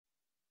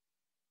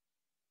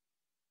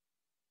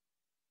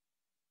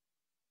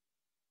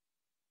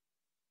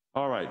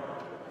All right,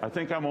 I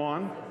think I'm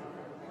on.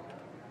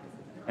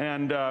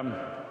 And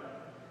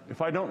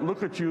if I don't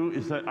look at you,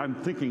 it's that I'm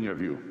thinking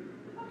of you.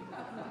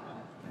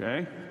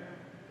 Okay?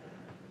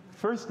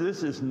 First,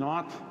 this is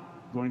not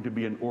going to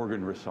be an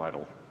organ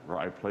recital where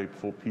I play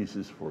full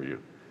pieces for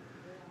you.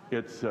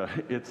 It's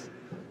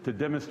to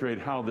demonstrate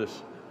how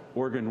this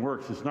organ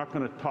works. It's not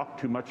going to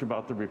talk too much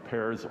about the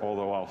repairs,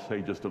 although I'll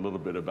say just a little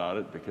bit about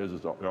it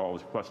because there are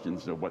always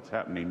questions of what's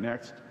happening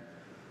next.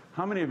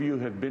 How many of you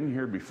have been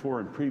here before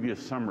in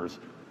previous summers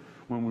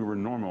when we were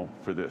normal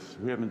for this?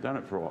 We haven't done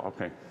it for a while.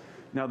 Okay.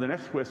 Now the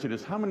next question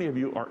is, how many of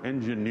you are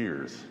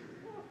engineers?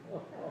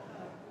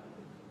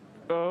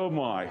 Oh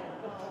my.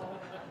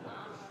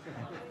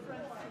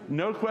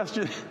 No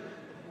question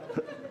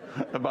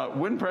about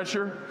wind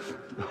pressure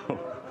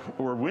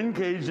or wind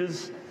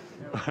gauges.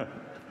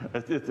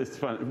 It's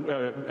fun.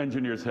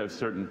 Engineers have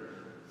certain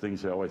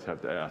things they always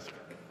have to ask.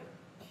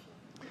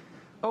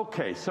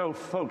 Okay, so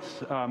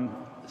folks,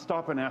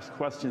 stop and ask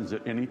questions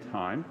at any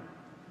time.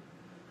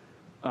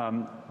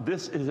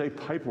 This is a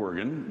pipe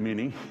organ,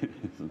 meaning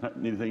it's not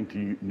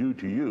anything new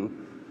to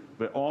you,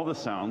 but all the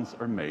sounds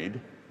are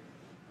made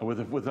with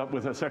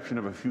a section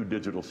of a few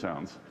digital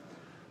sounds.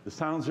 The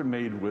sounds are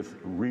made with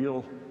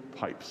real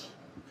pipes,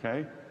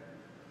 okay?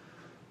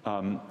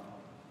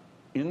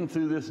 In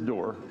through this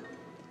door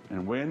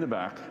and way in the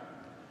back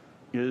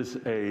is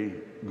a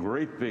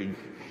great big,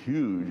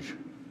 huge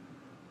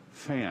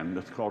fan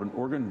that's called an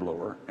organ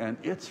blower, and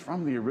it's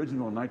from the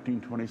original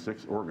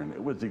 1926 organ.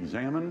 It was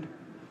examined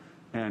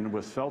and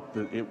was felt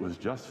that it was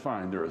just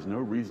fine. There is no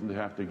reason to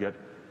have to get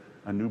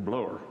a new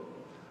blower.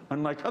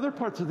 Unlike other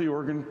parts of the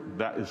organ,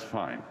 that is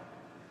fine.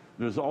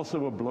 There's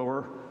also a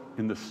blower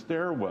in the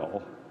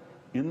stairwell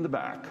in the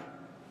back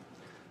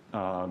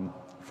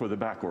for the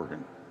back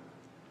organ.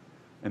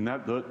 And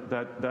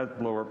that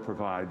blower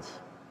provides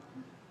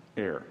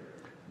air.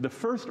 The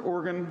first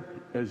organ,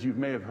 as you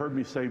may have heard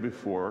me say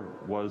before,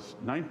 was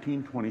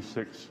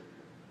 1926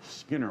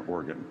 Skinner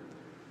organ.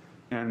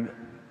 And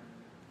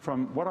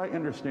from what I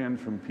understand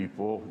from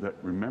people that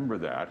remember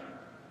that,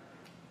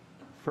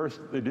 first,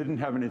 they didn't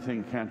have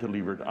anything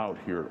cantilevered out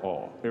here at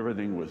all.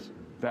 Everything was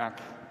back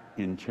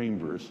in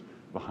chambers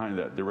behind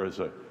that. There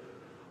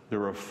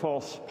were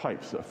false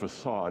pipes, a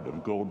facade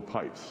of gold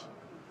pipes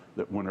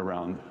that went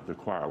around the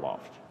choir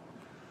loft.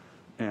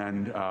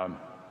 And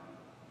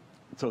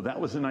so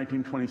that was in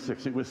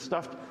 1926. It was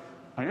stuffed.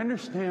 I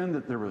understand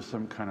that there was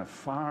some kind of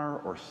fire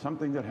or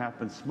something that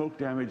happened, smoke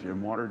damage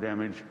and water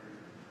damage.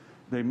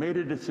 They made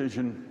a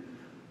decision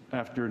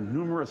after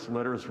numerous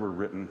letters were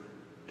written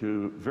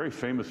to very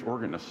famous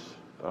organists.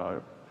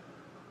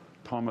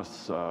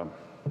 Thomas, I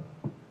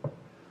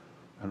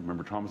don't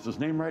remember Thomas's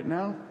name right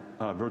now.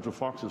 Virgil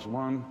Fox is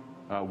one.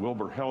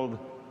 Wilbur Held,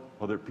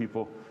 other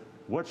people.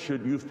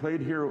 You've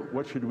played here,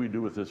 what should we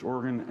do with this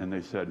organ? And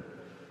they said,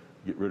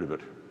 get rid of it.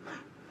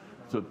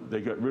 So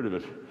they got rid of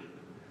it.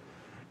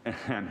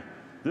 And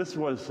this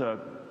was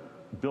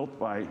built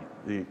by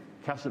the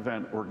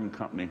Casavant Organ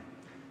Company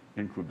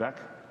in Quebec.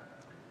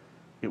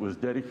 It was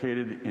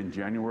dedicated in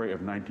January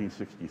of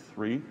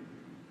 1963.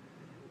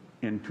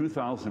 In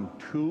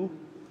 2002,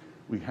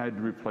 we had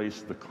to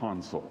replace the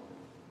console.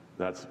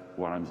 This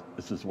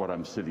is what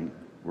I'm sitting,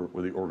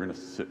 where the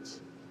organist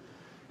sits.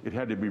 It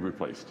had to be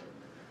replaced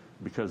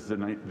because the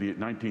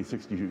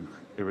 1962,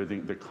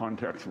 everything, the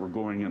contacts were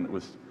going in. It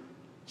was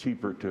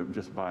cheaper to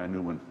just buy a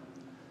new one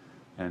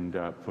and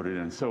put it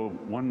in. So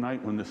one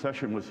night when the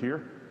session was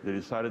here, they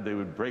decided they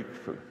would break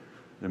for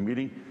the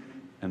meeting,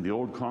 and the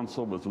old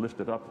console was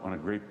lifted up on a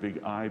great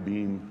big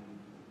I-beam,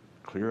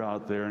 clear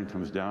out there and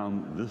comes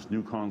down. This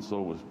new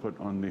console was put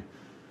on the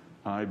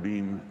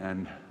I-beam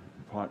and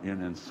brought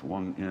in and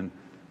swung in,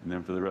 and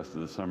then for the rest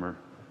of the summer,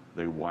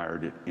 they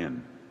wired it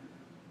in.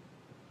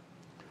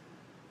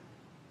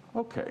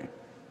 Okay.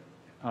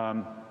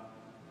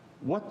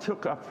 What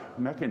took up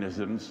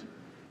mechanisms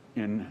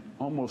in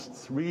almost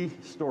 3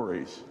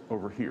 stories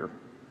over here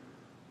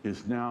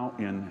is now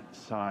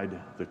inside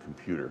the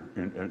computer,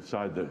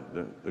 inside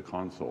the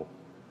console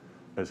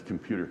as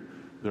computer.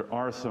 There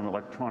are some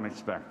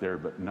electronics back there,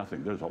 but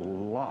nothing. There's a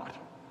lot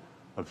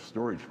of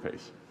storage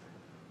space.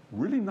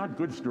 Really not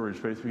good storage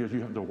space because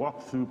you have to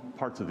walk through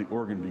parts of the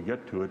organ to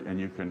get to it, and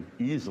you can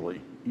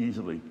easily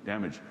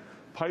damage.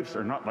 Pipes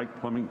are not like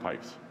plumbing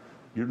pipes.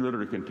 You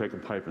literally can take a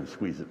pipe and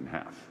squeeze it in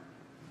half.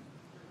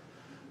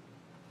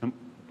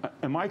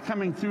 Am I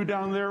coming through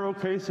down there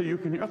okay? So you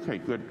can hear? Okay,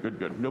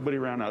 good. Nobody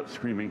ran out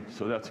screaming,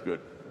 so that's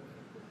good.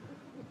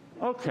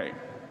 Okay,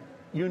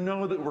 you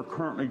know that we're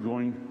currently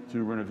going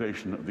through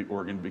renovation of the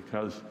organ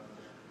because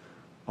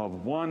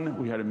of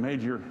we had a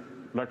major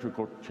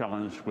electrical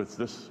challenge with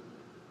this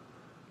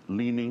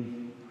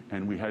leaning,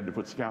 and we had to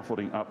put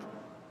scaffolding up.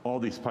 All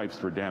these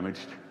pipes were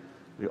damaged.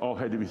 They all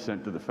had to be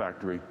sent to the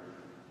factory,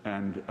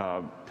 and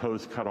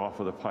toes cut off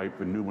of the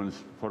pipe and new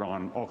ones put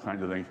on, all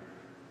kinds of things.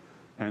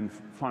 And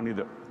finally,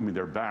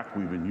 they're back.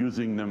 We've been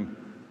using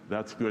them.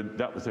 That's good.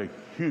 That was a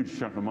huge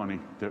chunk of money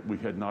that we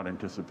had not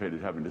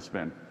anticipated having to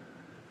spend.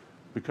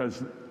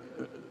 Because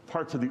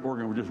parts of the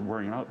organ were just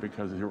wearing out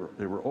because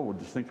they were old.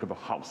 Just think of a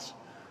house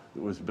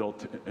that was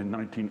built in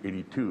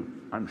 1982.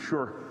 I'm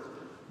sure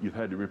you've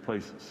had to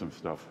replace some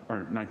stuff, or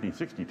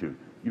 1962.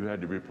 You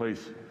had to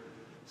replace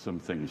some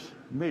things,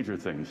 major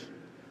things.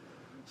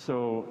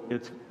 So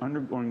it's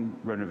undergoing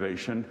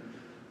renovation.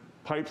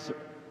 Pipes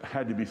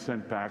had to be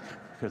sent back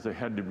because they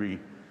had to be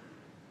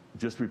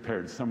just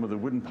repaired. Some of the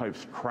wooden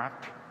pipes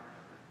cracked.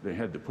 They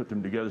had to put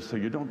them together. So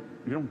you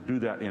don't do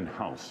that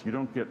in-house. You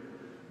don't get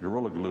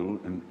Gorilla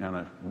Glue and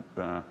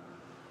a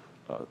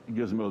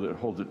gizmo that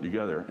holds it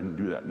together and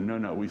do that.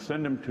 No, we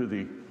send them to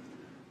the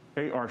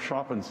A.R.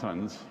 Shop &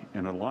 Sons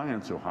in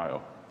Alliance,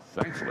 Ohio.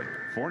 Thankfully,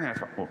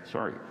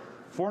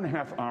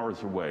 4.5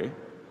 hours away.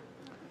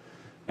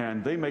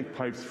 And they make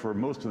pipes for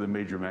most of the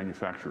major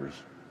manufacturers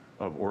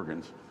of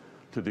organs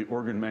to the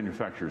organ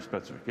manufacturer's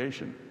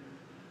specification.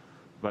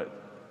 But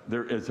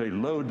there is a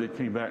load that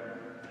came back,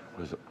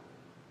 was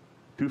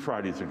 2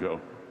 Fridays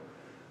ago,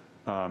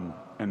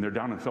 and they're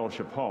down in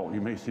Fellowship Hall.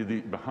 You may see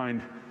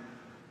behind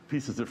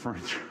pieces of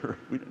furniture.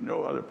 We had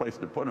no other place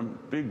to put them,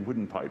 big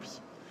wooden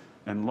pipes.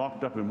 And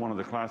locked up in one of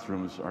the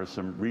classrooms are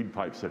some reed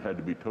pipes that had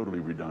to be totally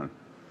redone.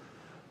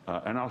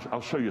 And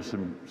I'll show you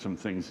some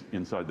things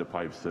inside the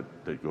pipes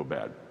that go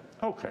bad.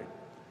 Okay.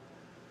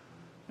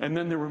 And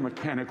then there were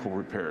mechanical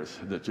repairs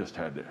that just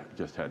had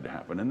to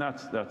happen, and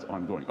that's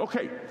ongoing.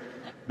 Okay,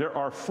 there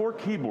are 4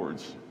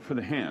 keyboards for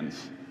the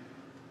hands: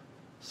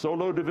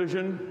 solo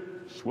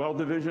division, swell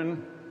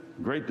division,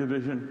 great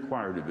division,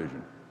 choir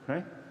division.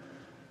 Okay,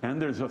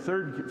 and there's a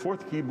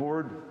 4th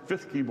keyboard,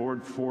 5th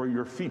keyboard for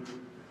your feet.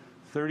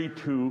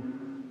 32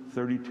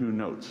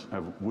 notes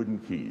of wooden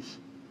keys.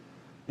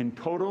 In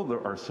total,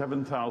 there are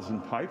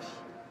 7,000 pipes,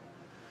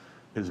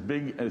 as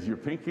big as your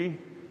pinky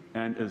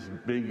and as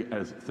big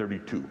as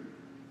 32.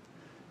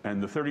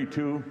 And the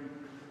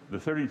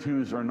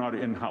 32s are not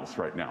in-house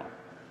right now.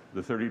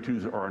 The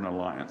 32s are an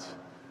alliance.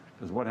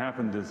 Because what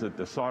happened is that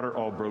the solder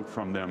all broke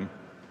from them.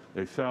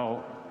 They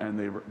fell, and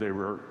they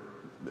were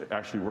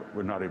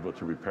not able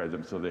to repair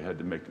them, so they had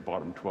to make the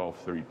bottom 12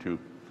 32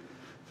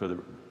 for the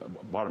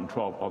bottom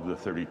 12 of the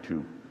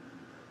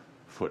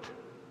 32-foot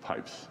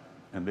pipes.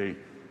 And they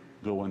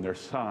go on their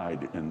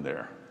side in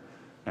there.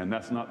 And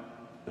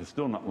it's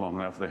still not long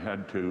enough. They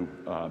had to,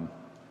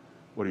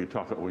 what do you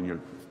talk about when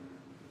you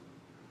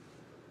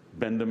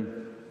bend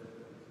them?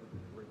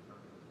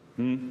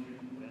 Bend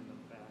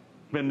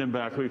them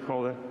back, what do you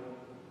call that?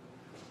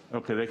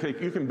 Okay,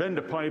 you can bend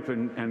a pipe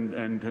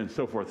and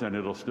so forth, and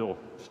it'll still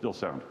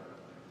sound.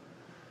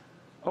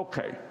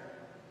 Okay,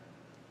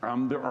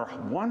 there are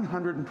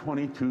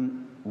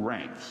 122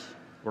 ranks,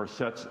 or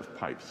sets of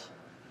pipes.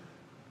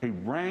 A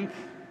rank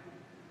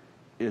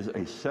is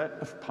a set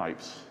of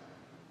pipes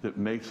that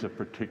makes a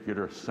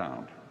particular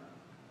sound,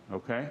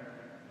 okay?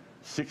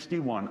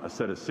 61, a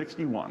set of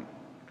 61,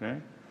 okay?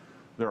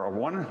 There are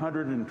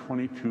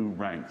 122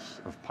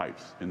 ranks of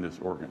pipes in this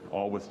organ,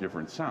 all with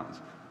different sounds.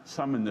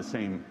 Some in the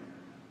same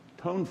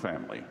tone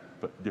family,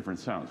 but different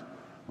sounds.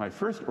 My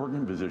first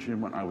organ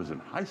position when I was in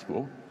high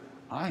school,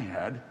 I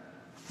had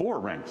 4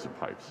 ranks of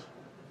pipes.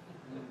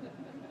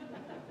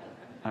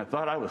 I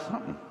thought I was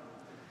something.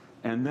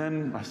 And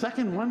then my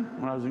second one,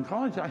 when I was in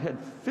college, I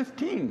had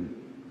 15.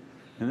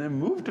 And then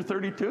moved to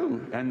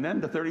 32, and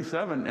then to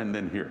 37, and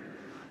then here.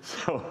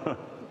 So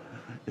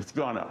it's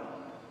gone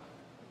up.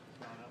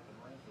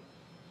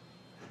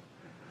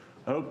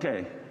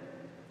 Okay.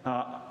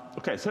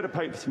 Okay, a set of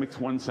pipes makes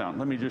one sound.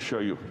 Let me just show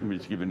you. Let me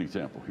just give you an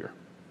example here.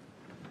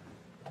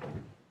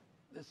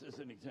 This is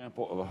an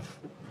example of a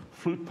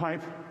flute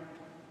pipe.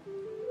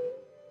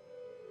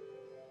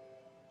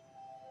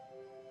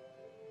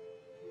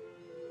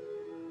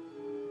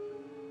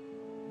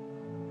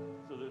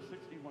 So there's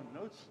 61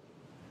 notes.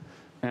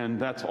 And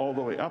that's all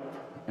the way up,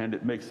 and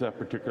it makes that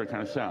particular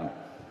kind of sound.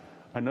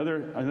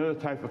 Another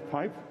type of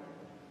pipe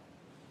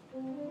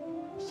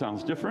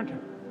sounds different.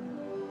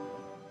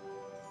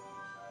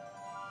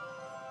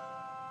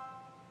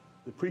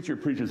 The preacher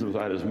preaches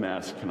without his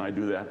mask. Can I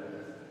do that?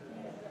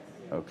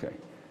 Okay.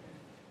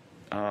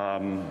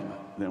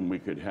 Then we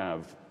could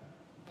have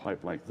a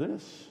pipe like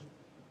this.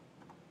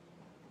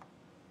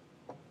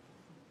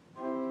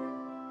 All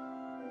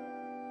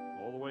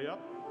the way up.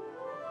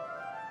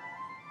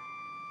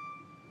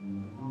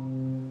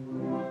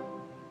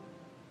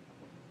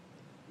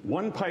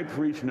 One pipe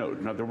for each note.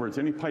 In other words,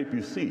 any pipe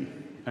you see.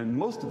 And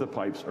most of the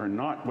pipes are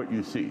not what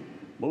you see.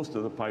 Most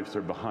of the pipes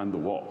are behind the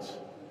walls.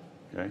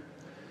 Okay?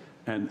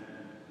 And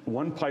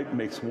one pipe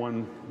makes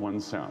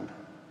one sound.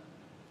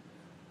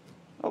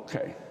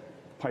 Okay.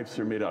 Pipes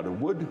are made out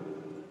of wood.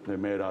 They're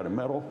made out of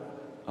metal.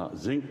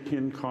 Zinc,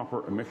 tin,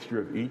 copper, a mixture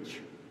of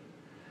each.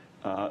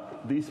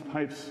 These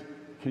pipes,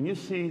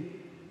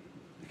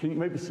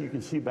 maybe you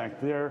can see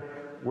back there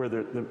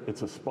where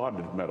it's a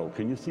spotted metal.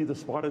 Can you see the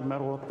spotted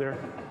metal up there?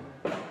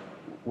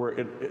 Where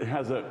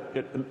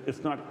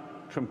it's not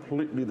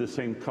completely the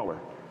same color.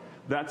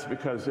 That's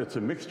because it's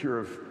a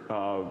mixture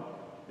of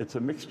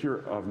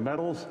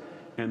metals,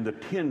 and the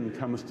tin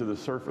comes to the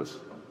surface,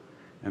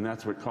 and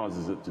that's what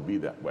causes it to be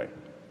that way.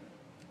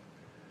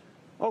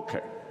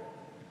 Okay,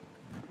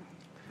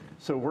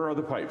 So where are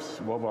the pipes?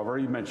 Well, I've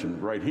already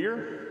mentioned right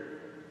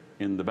here,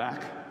 in the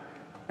back,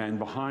 and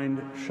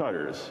behind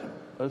shutters.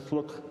 Let's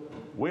look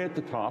way at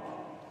the top.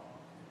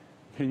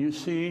 Can you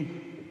see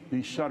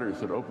these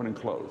shutters that open and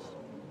close?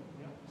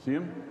 See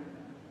them?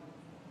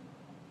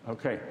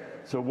 Okay,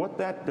 so what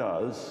that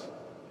does,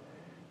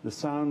 the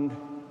sound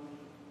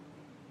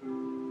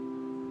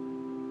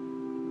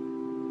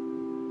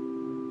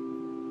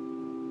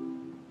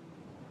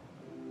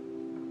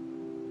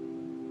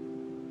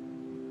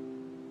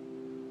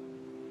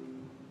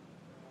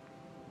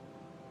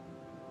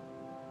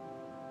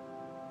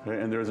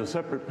and there's a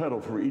separate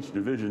pedal for each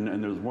division,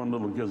 and there's one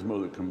little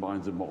gizmo that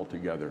combines them all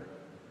together.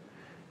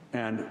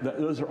 And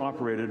those are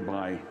operated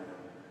by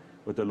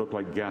what they look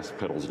like gas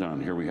pedals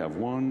down here. We have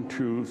 1,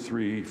 2,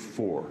 3,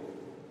 4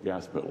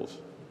 gas pedals.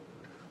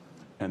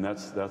 And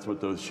that's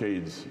what those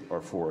shades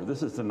are for.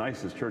 This is the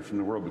nicest church in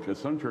the world, because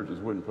some churches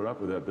wouldn't put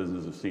up with that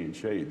business of seeing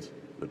shades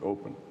that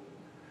open.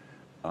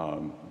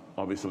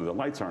 Obviously, the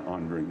lights aren't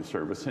on during the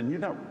service,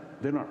 and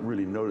they're not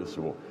really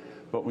noticeable.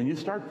 But when you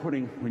start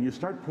putting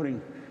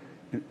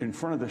in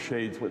front of the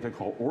shades what they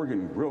call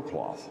organ grill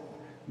cloth,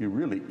 you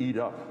really eat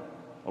up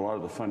a lot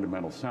of the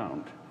fundamental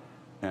sound,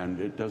 and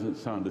it doesn't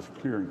sound as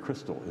clear and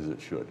crystal as it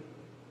should.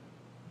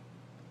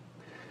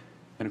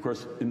 And of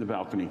course, in the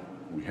balcony,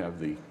 we have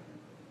the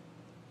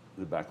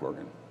back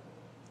organ.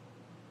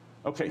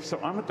 Okay, so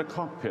I'm at the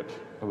cockpit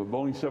of a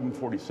Boeing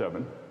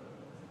 747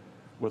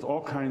 with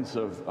all kinds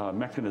of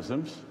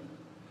mechanisms.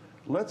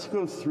 Let's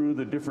go through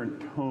the different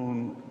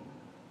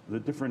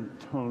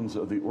tones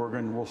of the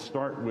organ. We'll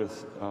start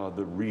with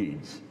the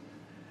reeds.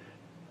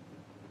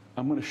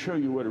 I'm going to show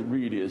you what a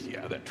reed is.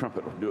 Yeah, that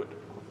trumpet will do it.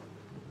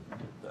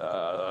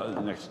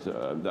 Next,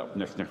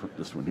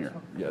 this one here.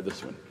 Yeah,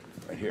 this one,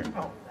 right here.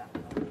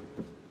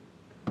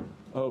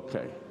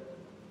 Okay.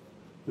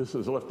 This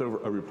is leftover,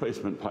 a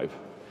replacement pipe.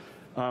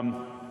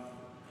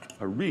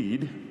 A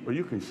reed, well,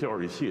 you can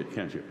already see it,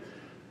 can't you?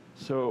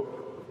 So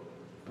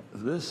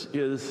this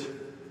is,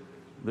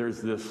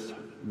 there's this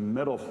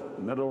metal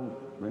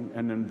ring,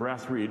 and then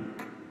brass reed.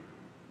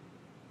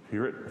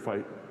 Hear it?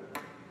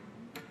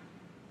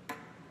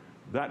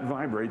 That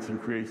vibrates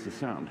and creates the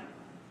sound.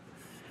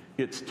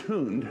 It's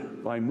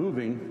tuned by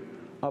moving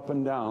up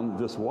and down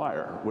this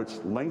wire, which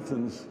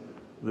lengthens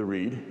the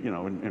reed, you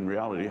know, in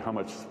reality, how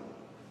much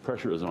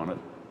pressure is on it.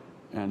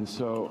 And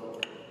so,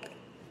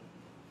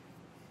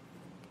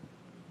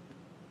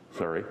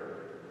 sorry.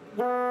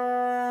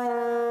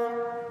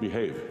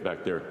 Behave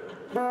back there.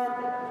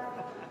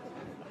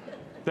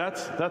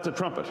 That's a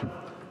trumpet,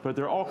 but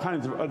there are all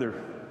kinds of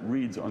other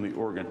reeds on the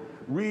organ.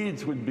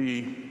 Reeds would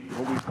be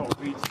what we call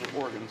reeds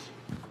for organs.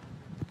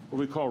 What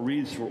we call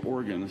reeds for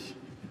organs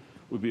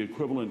would be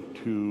equivalent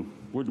to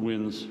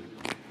woodwinds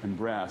and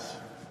brass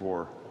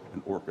for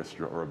an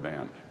orchestra or a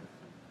band.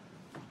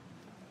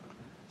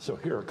 So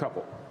here are a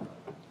couple.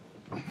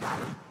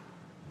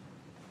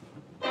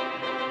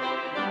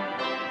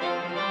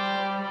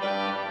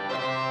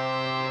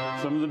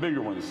 Some of the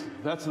bigger ones.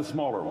 That's the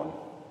smaller one.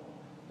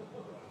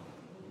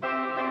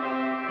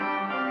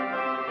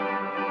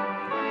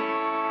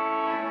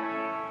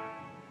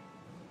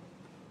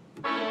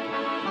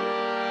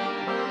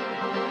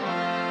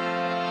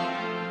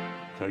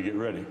 Okay, get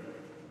ready.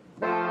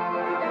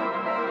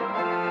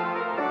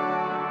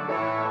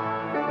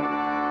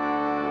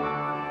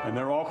 And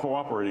they're all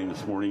cooperating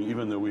this morning,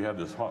 even though we have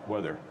this hot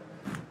weather.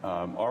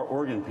 Our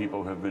organ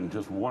people have been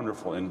just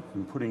wonderful in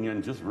putting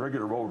in just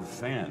regular old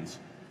fans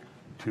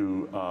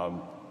to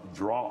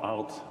draw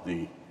out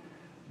the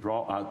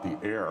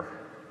air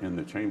in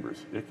the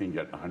chambers. It can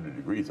get 100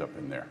 degrees up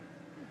in there,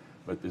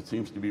 but it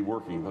seems to be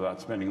working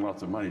without spending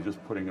lots of money, just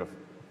putting a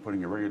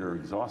regular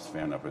exhaust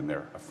fan up in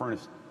there, a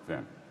furnace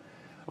fan.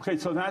 Okay,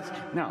 so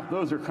now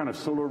those are kind of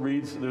solo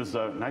reeds. There's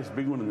a nice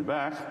big one in the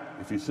back.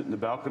 If you sit in the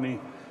balcony,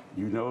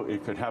 you know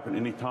it could happen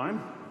any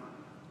time.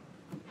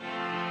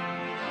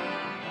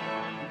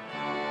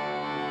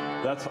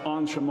 That's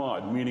en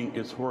chamade, meaning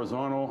it's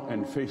horizontal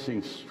and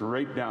facing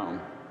straight down,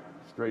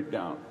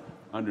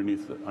 under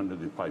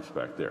the pipes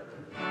back there.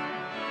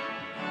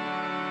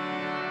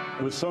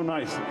 It was so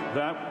nice.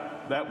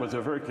 That was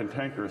a very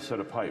cantankerous set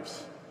of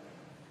pipes.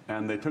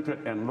 And they took it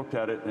and looked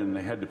at it, and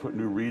they had to put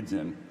new reeds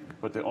in.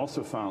 But they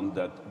also found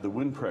that the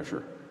wind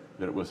pressure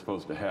that it was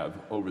supposed to have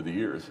over the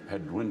years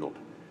had dwindled.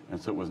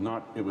 And so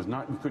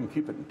you couldn't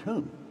keep it in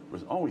tune. It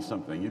was always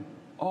something. You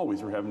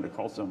always were having to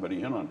call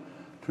somebody in on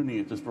tuning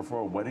it just before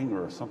a wedding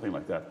or something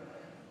like that.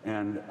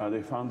 And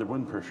they found the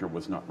wind pressure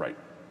was not right.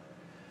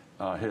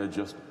 It had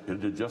just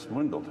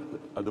dwindled.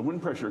 The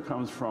wind pressure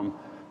comes from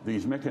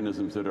these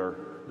mechanisms that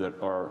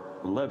are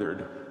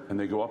leathered, and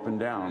they go up and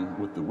down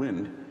with the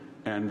wind,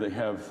 and they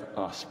have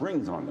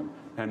springs on them.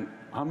 And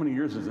how many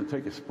years does it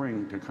take a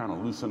spring to kind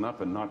of loosen up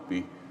and not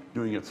be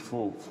doing its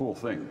full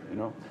thing, you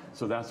know?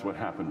 So that's what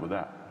happened with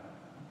that.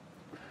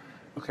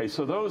 Okay,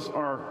 so those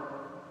are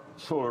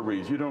solo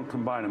reeds. You don't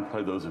combine and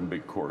play those in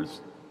big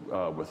chords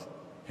with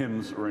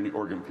hymns or any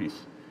organ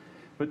piece.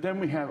 But then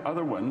we have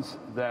other ones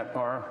that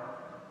are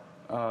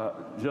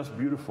just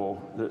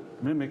beautiful, that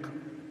mimic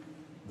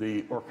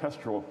the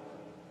orchestral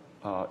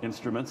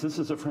instruments. This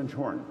is a French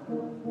horn.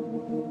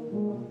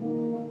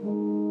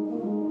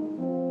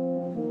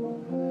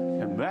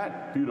 And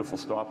that beautiful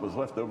stop was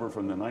left over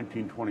from the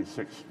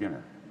 1926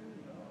 Skinner.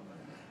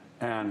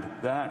 And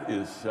that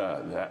is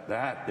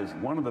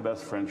one of the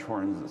best French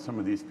horns that some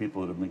of these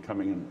people that have been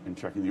coming in and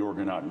checking the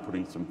organ out and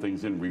putting some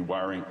things in,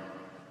 rewiring,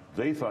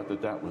 they thought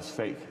that that was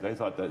fake. They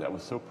thought that that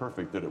was so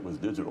perfect that it was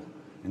digital.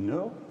 And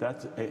no,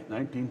 that's a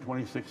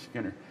 1926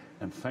 Skinner,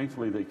 and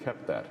thankfully they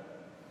kept that.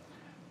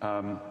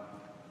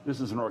 This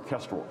is an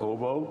orchestral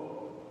oboe.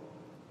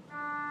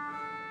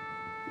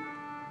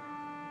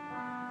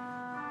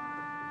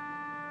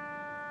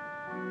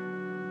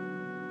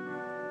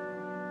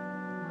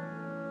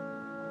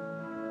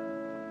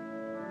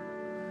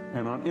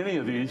 And on any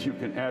of these, you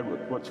can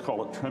add what's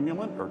called a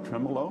tremulant or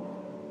tremolo,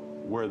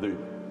 where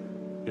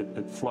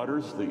it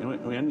flutters the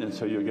wind, and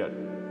so you get,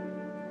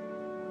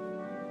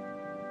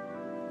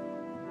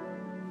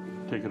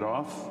 take it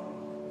off,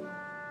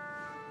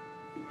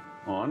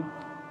 on.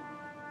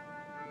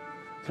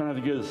 Kind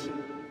of gives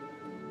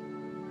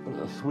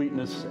a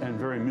sweetness and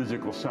very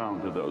musical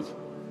sound to those.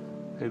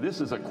 Okay, this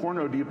is a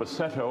corno di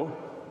bassetto,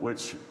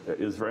 which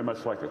is very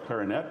much like a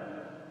clarinet.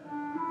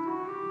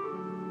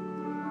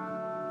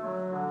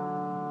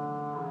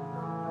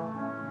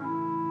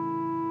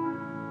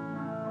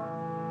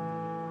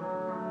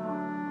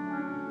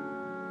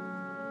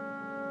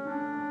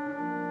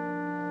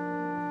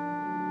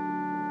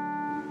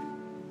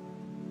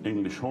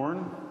 English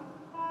horn.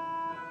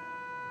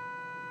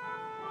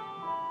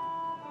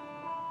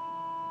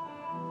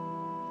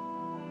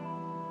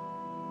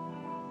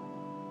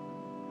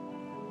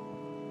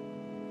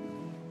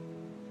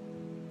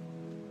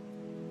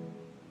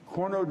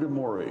 Corno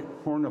d'amore,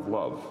 horn of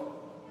love.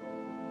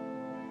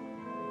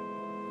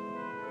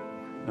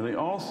 And they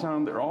all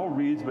sound, they're all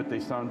reeds, but they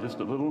sound just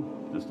a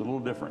little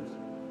different.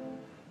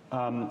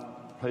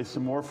 Play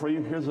some more for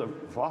you. Here's a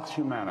vox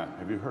humana.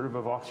 Have you heard of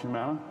a vox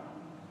humana?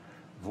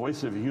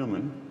 Voice of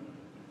human.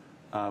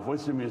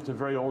 Voice of human is a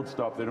very old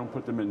stop. They don't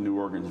put them in new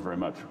organs very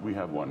much. We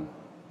have one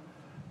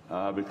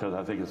because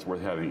I think it's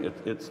worth having.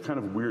 It's kind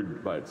of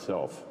weird by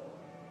itself.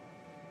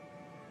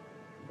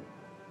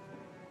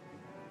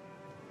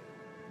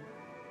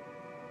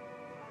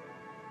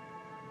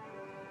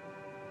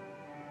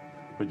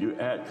 But you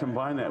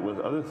combine that with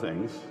other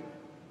things.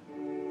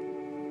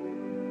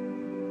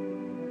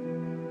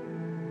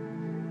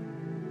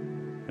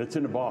 It's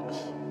in a box.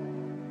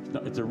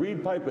 It's a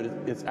reed pipe, but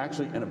it's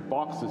actually in a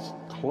box that's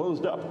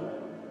closed up.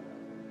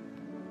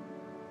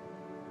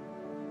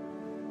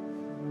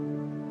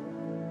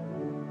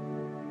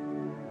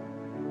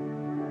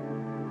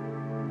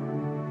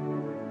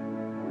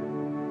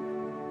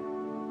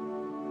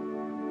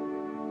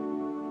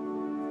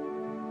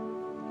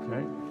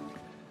 Okay.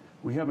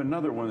 We have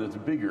another one that's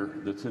bigger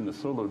that's in the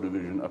solo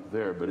division up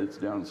there, but it's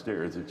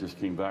downstairs. It just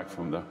came back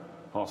from the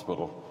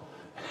hospital.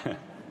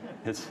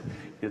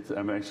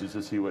 I'm anxious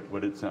to see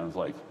what it sounds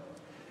like.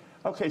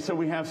 Okay, so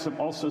we have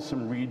also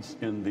some reeds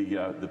in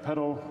the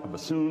pedal, a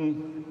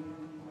bassoon.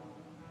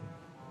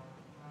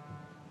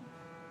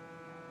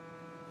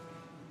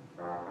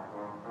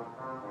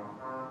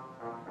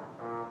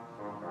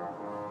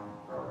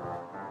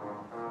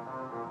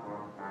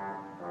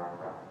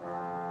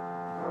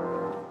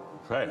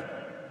 Okay.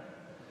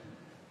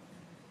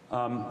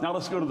 Now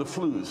let's go to the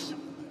flues.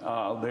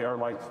 They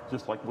are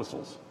just like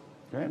whistles.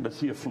 Okay, let's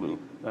see a flue.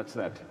 That's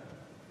that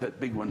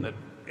big one that,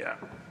 yeah.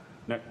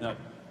 That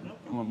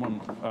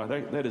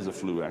is a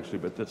flue, actually,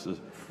 but this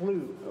is...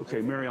 Flue.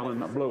 Okay, Mary Ellen,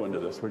 blow into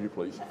this, would you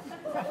please?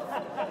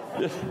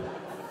 That's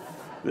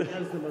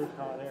the most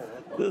hot air.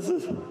 This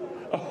is...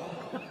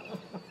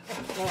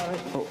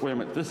 Oh, wait a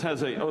minute. This has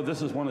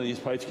this is one of these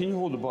pipes. Can you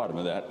hold the bottom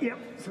of that? Yep,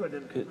 so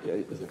it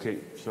didn't. Okay,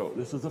 so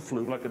this is a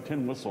flute, like a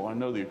tin whistle. I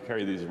know that you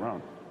carry these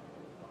around.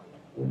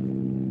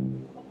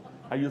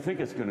 You think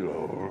it's going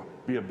to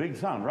be a big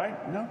sound,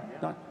 right? No,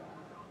 not.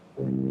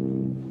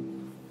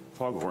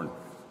 Foghorn.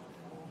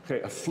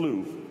 Okay, a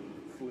flue.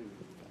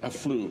 A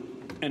flue.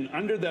 And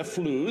under the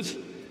flues,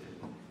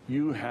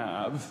 you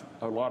have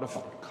a lot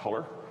of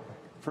color.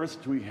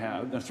 First, we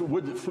have, so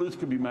flues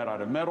could be made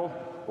out of metal,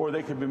 or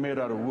they could be made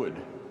out of wood.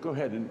 Go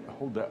ahead and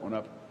hold that one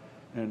up.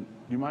 And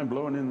do you mind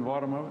blowing in the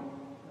bottom of it?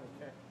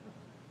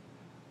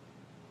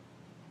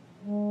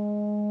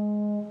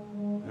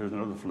 Okay. There's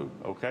another flue,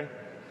 okay?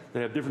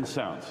 They have different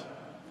sounds.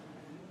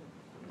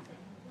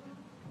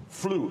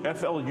 Flue,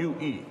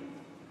 F-L-U-E,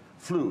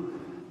 flue.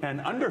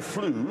 And under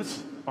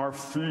flues are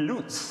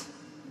flutes.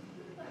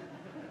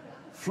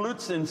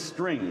 Flutes and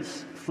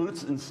strings,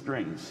 flutes and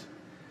strings.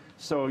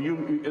 So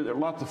there are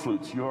lots of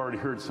flutes. You already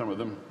heard some of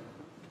them.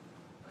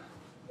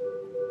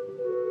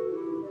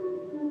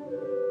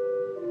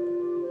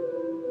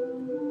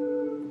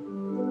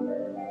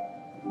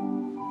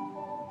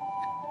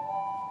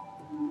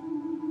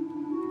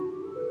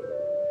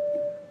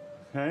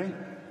 Okay,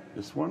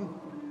 this one.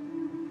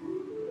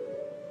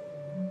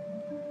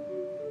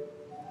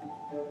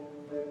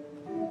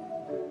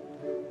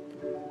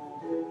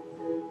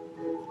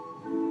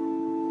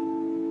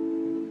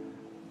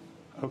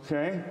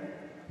 Okay,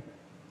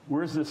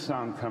 where's this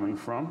sound coming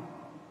from?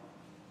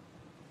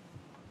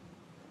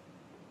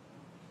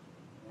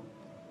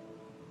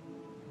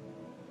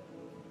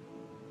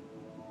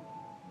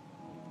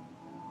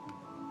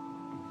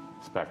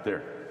 It's back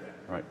there,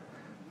 right?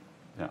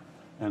 Yeah,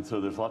 and so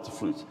there's lots of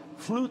flutes.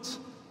 Flutes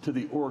to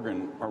the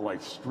organ are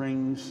like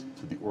strings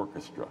to the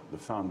orchestra, the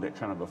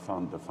kind of a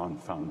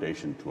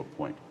foundation to a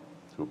point.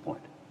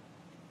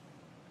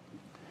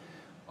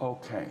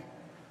 Okay,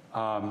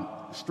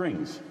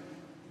 strings.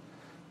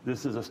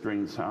 This is a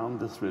string sound.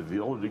 This is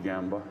viola da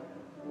gamba.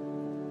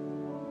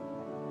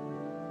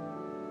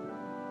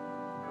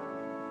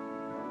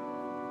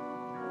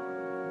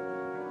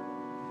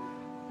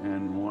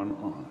 And one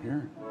on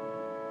here.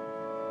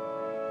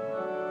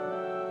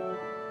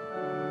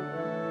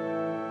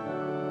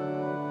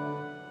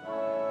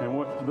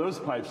 And those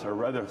pipes are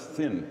rather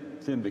thin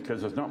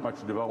because there's not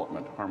much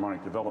development,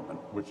 harmonic development,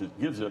 which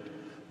gives it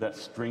that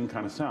string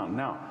kind of sound.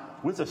 Now,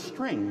 with a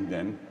string,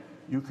 then,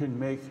 you can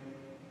make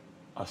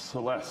a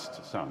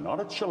celeste sound, not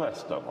a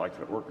celesta like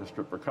an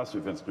orchestra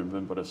percussive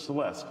instrument, but a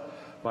celeste.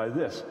 By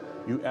this,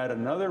 you add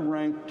another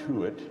rank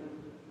to it.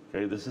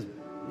 Okay, this is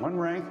one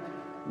rank,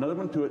 another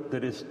one to it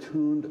that is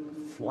tuned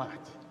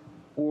flat,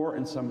 or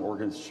in some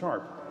organs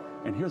sharp.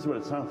 And here's what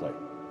it sounds like.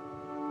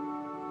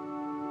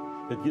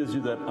 It gives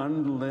you that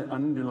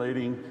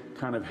undulating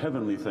kind of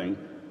heavenly thing.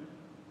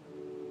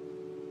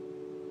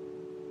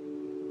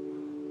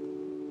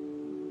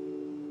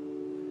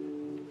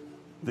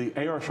 The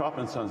A.R.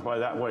 Chopin Sons, by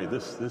that way,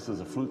 this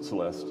is a flute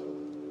celeste.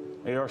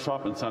 A.R.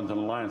 Chopin Sons and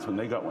Alliance, when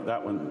they got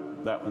that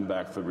one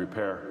back for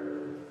repair,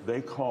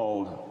 they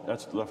called,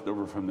 that's left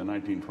over from the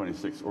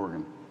 1926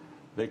 organ,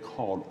 they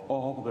called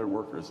all their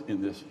workers in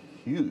this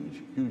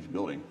huge, huge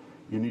building.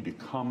 You need to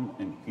come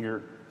and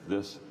hear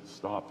this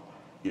stop.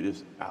 It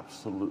is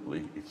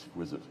absolutely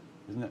exquisite.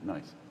 Isn't that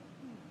nice?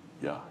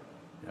 Yeah,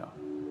 yeah.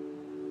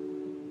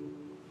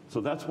 So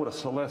that's what a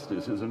celeste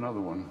is. Here's another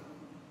one.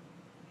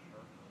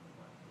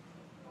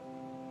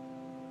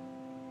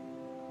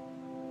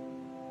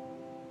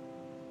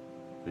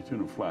 They tune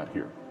them flat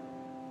here.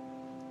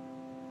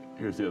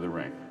 Here's the other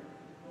rank.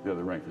 The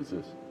other rank is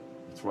this.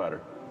 It's flatter.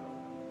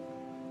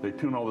 They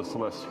tune all the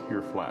celestes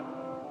here flat.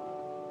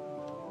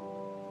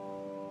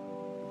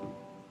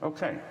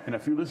 Okay, and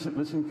if you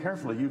listen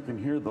carefully, you can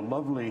hear the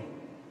lovely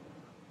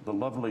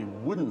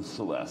wooden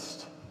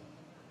celeste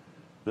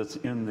that's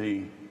in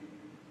the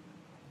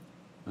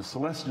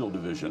celestial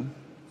division,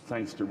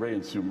 thanks to Ray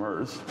and Sue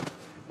Mers.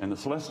 And the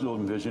celestial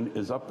division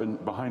is up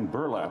behind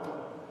burlap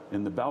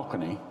in the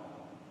balcony,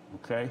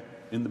 okay,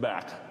 in the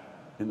back.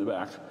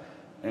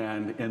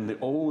 And in the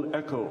old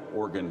echo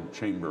organ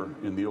chamber,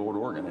 in the old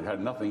organ, it had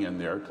nothing in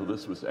there till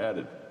this was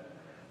added.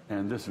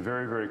 And this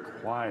very, very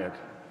quiet,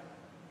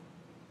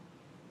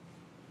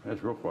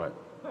 that's real quiet.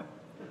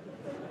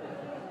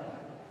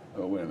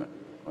 Oh, wait a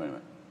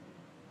minute.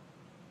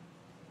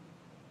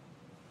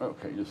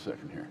 Okay, just a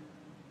second here.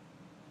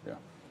 Yeah.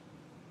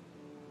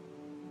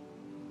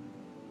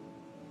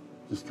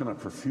 Just kind of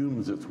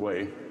perfumes its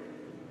way.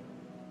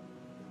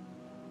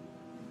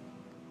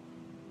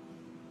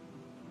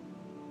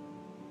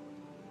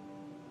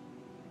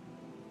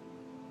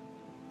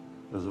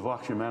 There's a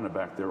vox humana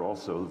back there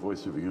also, the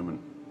voice of a human.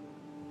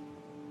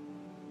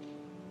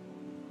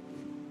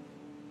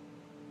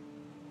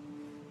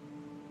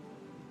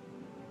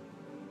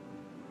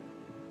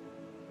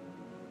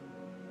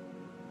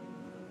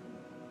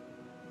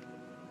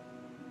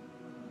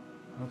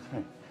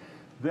 Okay.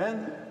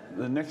 Then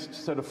the next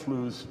set of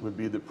flues would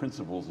be the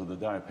principals of the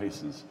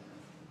diapasons.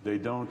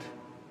 There's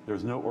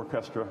no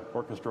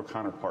orchestral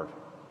counterpart.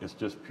 It's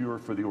just pure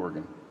for the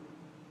organ.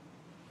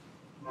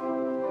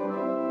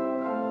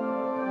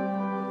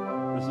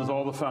 This is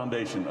all the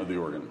foundation of the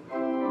organ.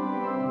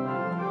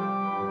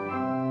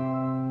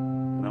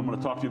 And I'm going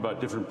to talk to you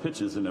about different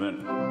pitches in a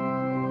minute.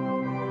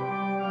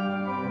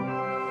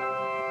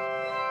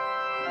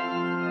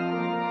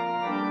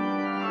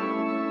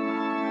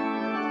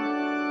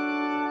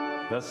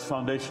 That's the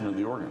foundation of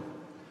the organ.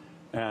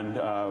 And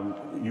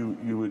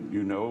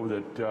you know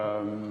that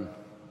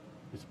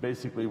it's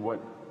basically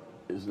what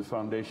is the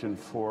foundation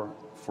for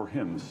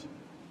hymns.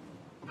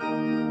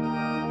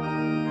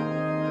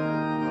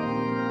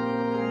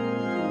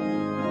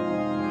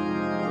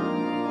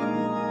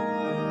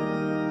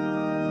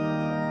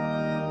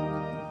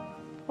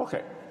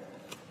 Okay.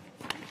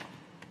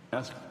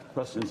 Ask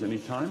questions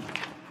anytime.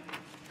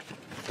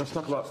 Let's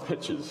talk about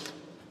pitches.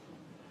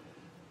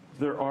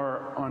 There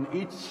are on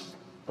each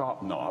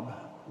stop knob,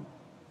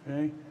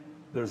 okay,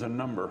 there's a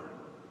number.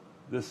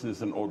 This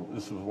is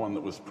one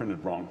that was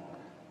printed wrong.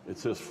 It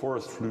says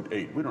Forest Flute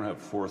 8. We don't have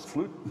Forest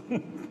Flute,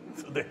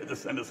 so they had to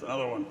send us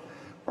another one.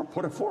 Or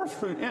put a Forest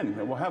Flute in,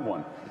 and we'll have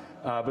one.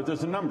 But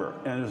there's a number,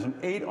 and there's an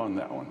 8 on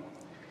that one.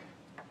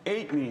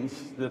 8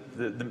 means that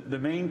the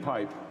main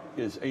pipe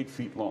is 8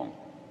 feet long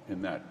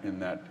in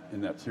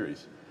that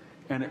series,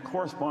 and it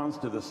corresponds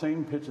to the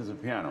same pitch as a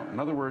piano. In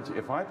other words,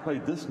 if I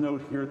played this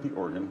note here at the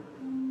organ,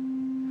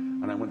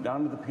 and I went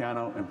down to the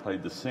piano and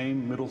played the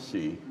same middle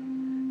C,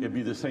 it'd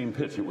be the same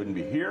pitch. It wouldn't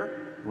be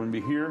here, it wouldn't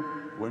be here,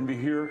 it wouldn't be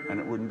here, and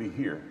it wouldn't be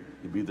here.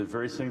 It'd be the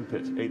very same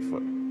pitch, 8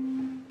 foot.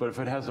 But if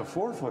it has a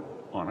 4 foot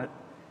on it,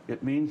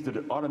 it means that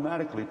it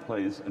automatically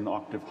plays an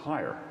octave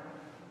higher.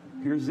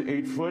 Here's the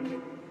 8 foot,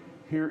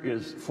 here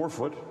is 4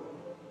 foot,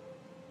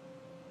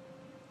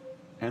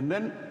 and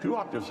then 2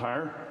 octaves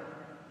higher,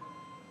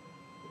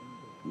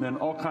 and then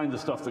all kinds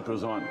of stuff that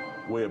goes on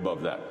way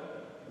above that.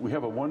 We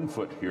have a 1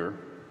 foot here.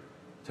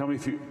 Tell me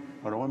if you,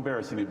 I don't want to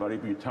embarrass anybody,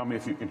 but you tell me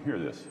if you can hear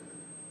this.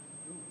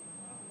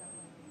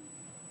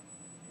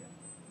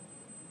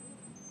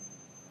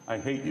 I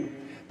hate you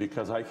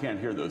because I can't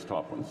hear those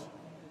top ones.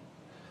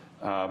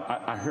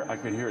 I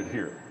can hear it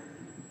here.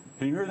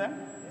 Can you hear that?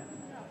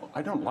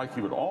 I don't like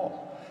you at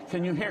all.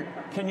 Can you hear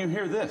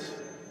this?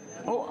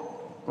 Oh,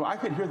 well, I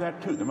could hear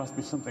that too. There must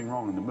be something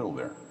wrong in the middle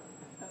there.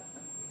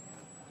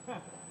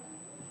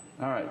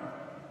 All right,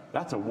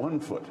 that's a 1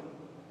 foot,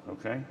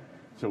 okay?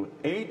 So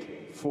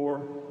 8,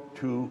 4,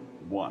 2,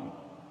 1,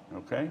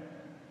 okay?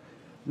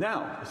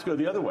 Now, let's go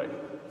the other way.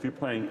 If you're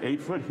playing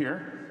 8 foot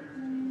here,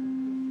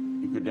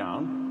 you go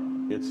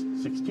down, it's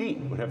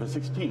 16. We'd have a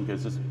 16,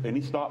 because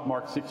any stop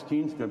marked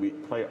 16 is going to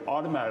play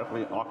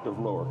automatically an octave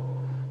lower.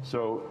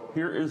 So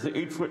here is the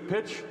 8 foot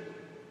pitch.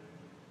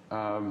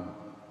 Okay,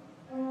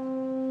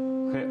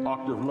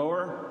 octave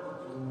lower.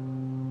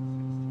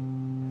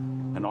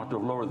 An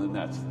octave lower than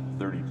that's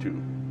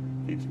 32.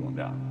 Keeps going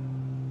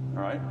down.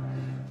 All right?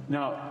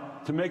 Now,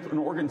 to make an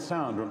organ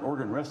sound or an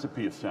organ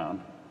recipe of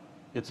sound,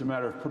 it's a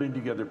matter of putting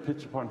together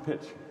pitch upon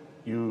pitch.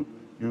 You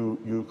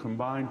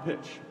combine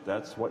pitch.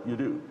 That's what you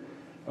do.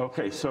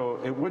 Okay, so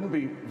it wouldn't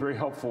be very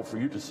helpful for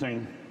you to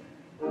sing.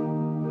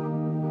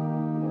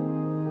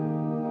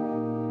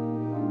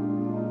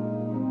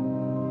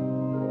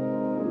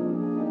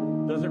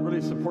 Doesn't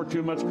really support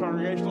too much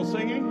congregational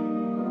singing.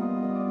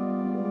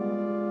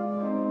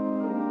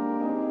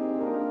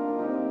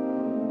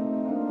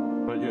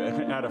 But you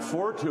can add a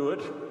 4 to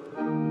it.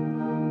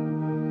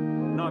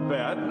 Not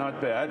bad,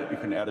 not bad. You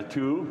can add a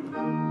 2.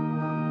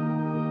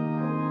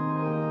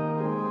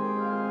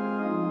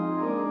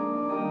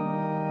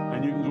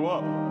 And you can go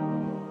up.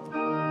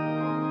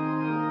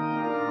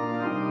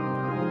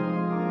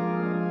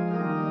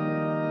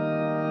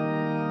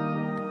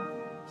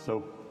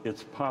 So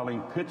it's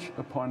piling pitch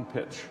upon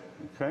pitch,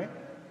 okay?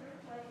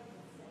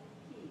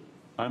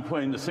 I'm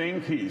playing the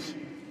same keys.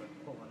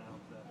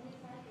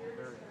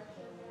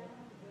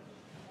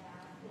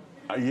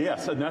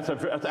 Yes, and that's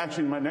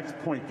actually my next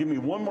point. Give me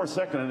one more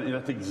second, and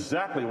that's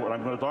exactly what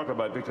I'm going to talk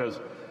about, because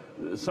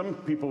some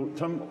people,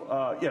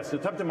 yes,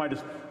 it's up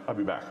to I'll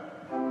be back.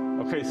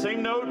 Okay,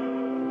 same note.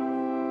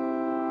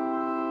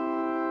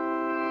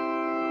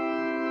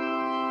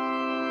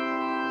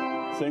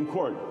 Same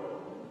chord,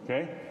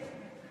 okay?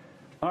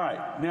 All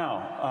right,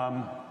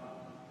 now,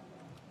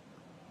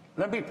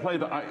 let me play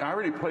I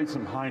already played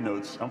some high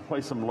notes. I'll play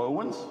some low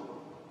ones.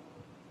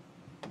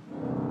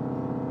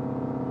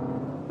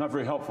 Not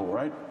very helpful,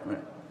 right?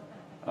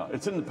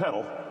 It's in the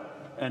pedal,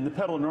 and the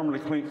pedal normally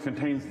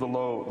contains the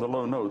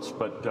low notes,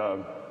 but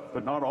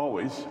not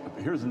always.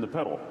 Here's in the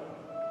pedal.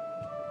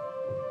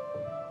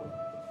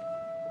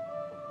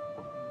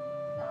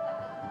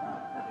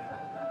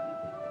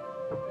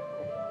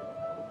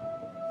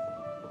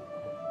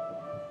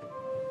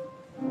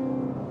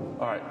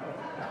 All right,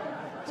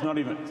 it's not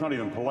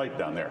even polite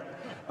down there.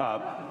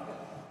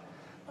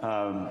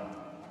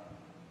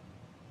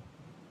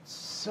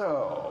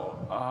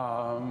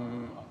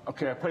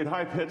 Okay, I played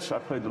high pitch, I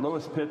played the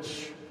lowest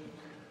pitch.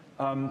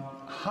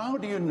 How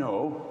do you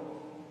know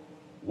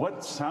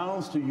what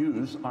sounds to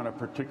use on a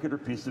particular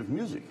piece of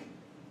music?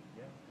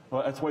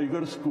 Well, that's why you go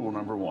to school,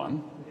 number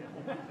one.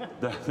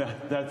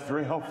 That's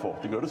very helpful,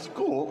 to go to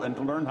school and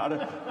to learn how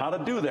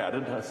to do that.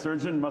 And a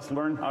surgeon must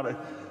learn how to,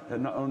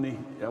 not only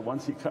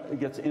once he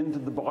gets into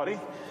the body,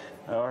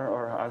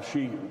 or how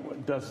she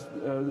does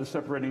the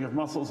separating of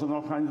muscles and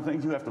all kinds of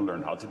things, you have to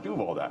learn how to do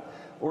all that.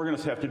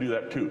 Organists have to do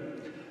that too.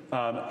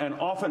 And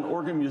often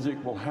organ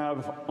music will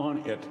have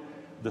on it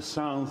the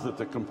sounds that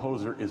the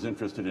composer is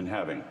interested in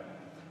having.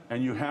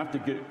 And you have to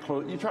get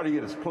close, you try to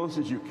get as close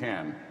as you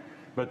can,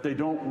 but they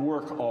don't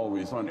work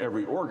always on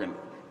every organ.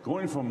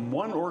 Going from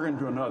one organ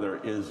to another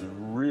is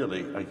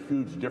really a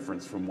huge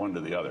difference from one to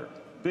the other.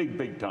 Big,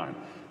 big time.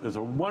 There's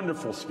a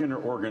wonderful Skinner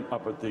organ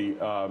up at the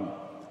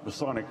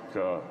Masonic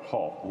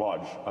Hall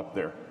Lodge up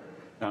there.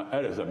 Now,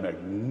 that is a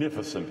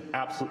magnificent,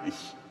 absolutely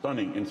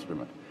stunning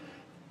instrument.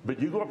 But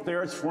you go up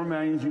there, it's 4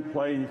 manuals you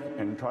play,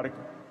 and try to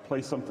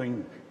play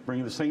something,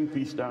 bring the same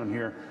piece down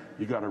here,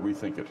 you got to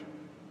rethink it.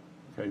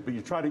 Okay, but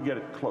you try to get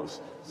it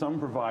close. Some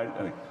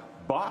provide,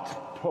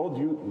 Bach told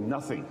you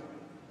nothing.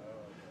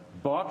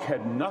 Bach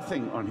had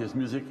nothing on his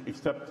music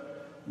except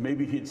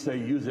maybe he'd say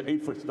use an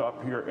 8-foot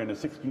stop here and a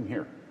 16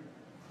 here.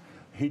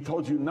 He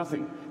told you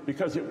nothing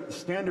because it was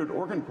standard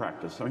organ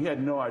practice. So he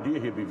had no idea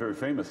he'd be very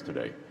famous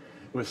today.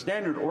 It was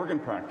standard organ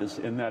practice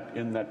in that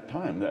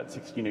time, that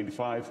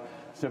 1685,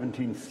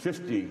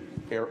 1750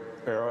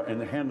 era, and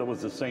the handle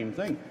was the same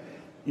thing.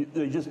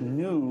 They just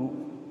knew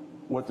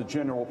what the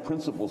general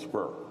principles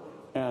were.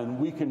 And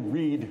we can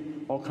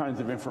read all kinds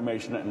of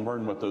information and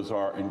learn what those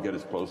are and get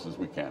as close as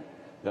we can.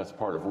 That's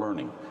part of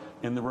learning.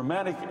 In the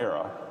Romantic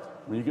era,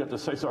 when you get to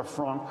César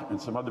Franck and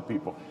some other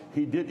people,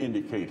 he did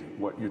indicate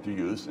what you're to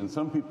use, and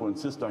some people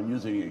insist on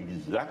using it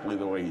exactly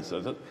the way he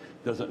says it.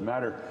 Doesn't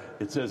matter.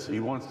 It says he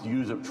wants to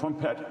use a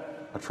trumpet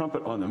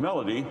on the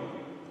melody,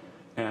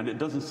 and it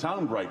doesn't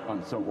sound right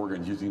on some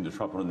organs using the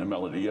trumpet on the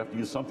melody. You have to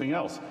use something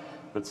else.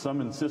 But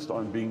some insist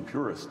on being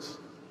purists.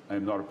 I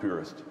am not a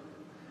purist.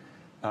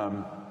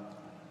 So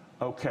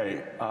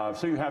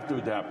you have to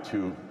adapt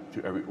to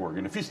every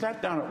organ. If you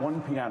sat down at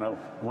one piano,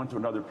 went to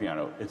another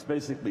piano, it's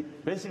basically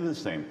the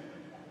same,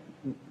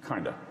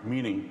 kind of,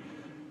 meaning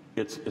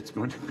it's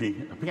going to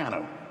be a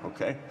piano,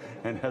 okay?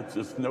 And has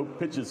just no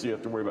pitches you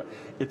have to worry about.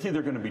 It's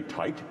either going to be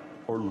tight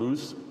or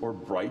loose or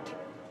bright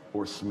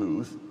or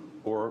smooth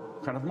or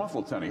kind of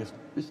muffled sounding.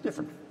 It's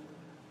different,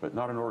 but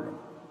not an organ.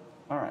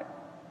 All right.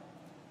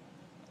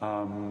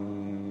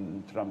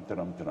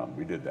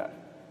 We did that.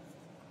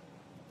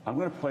 I'm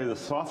going to play the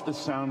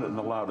softest sound and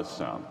the loudest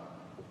sound.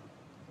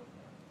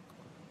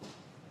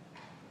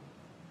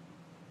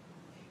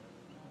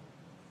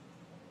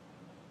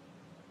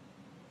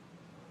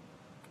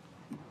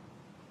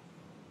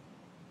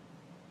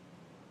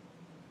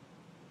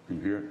 Can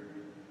you hear it?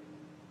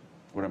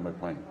 What am I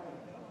playing?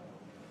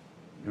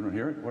 You don't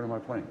hear it? What am I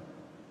playing?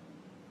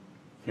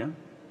 Can?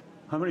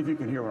 How many of you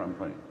can hear what I'm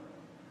playing?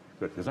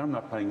 Good, because I'm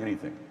not playing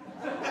anything.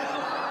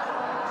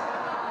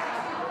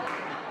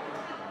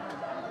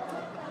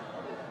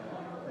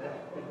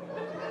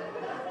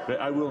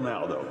 I will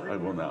now, though. I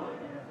will now.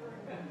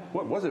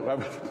 What was it?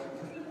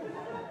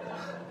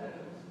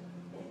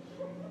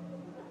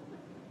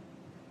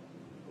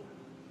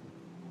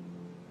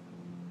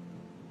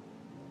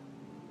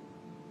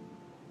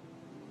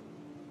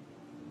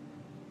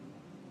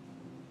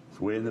 It's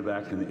way in the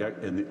back in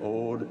the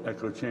old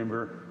echo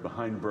chamber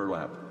behind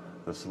burlap,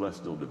 the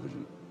celestial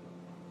division.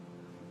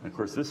 And of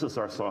course, this is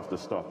our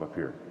softest stop up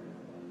here.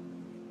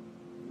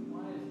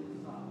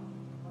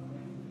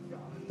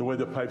 The way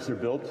the pipes are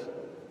built,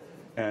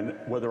 and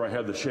whether I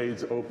have the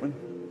shades open.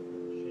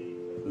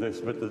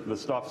 But the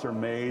stops are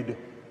made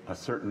a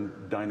certain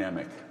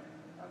dynamic.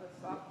 Are the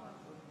soft ones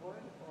with wood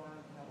or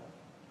metal?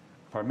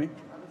 Pardon me?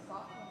 Are the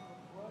soft ones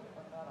with wood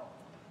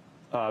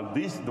or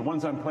metal? The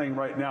ones I'm playing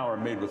right now are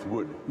made with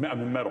wood,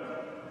 metal.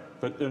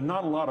 But there's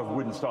not a lot of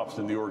wooden stops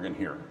in the organ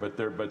here. But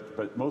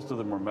most of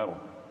them are metal.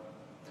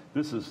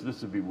 This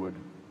would be wood.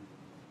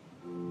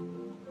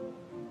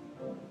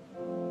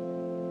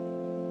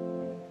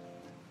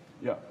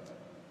 Yeah.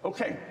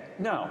 Okay.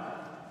 Now,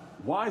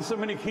 why so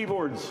many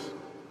keyboards?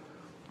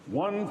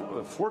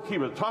 4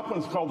 keyboards. The top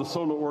one's called the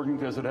solo organ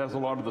because it has a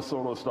lot of the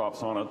solo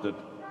stops on it that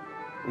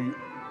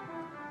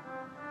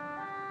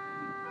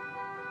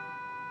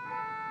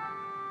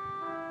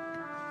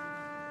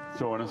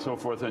so on and so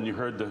forth, and you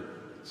heard the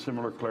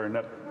similar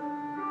clarinet.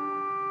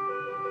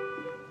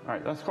 All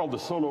right, that's called the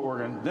solo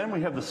organ. Then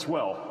we have the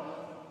swell,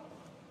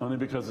 only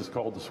because it's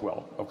called the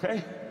swell,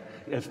 okay?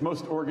 As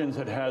most organs,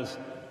 it has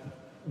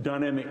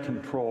dynamic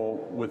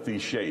control with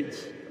these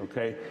shades,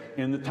 okay?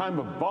 In the time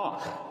of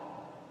Bach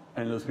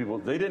and those people,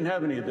 they didn't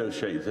have any of those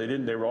shades.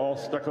 They were all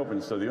stuck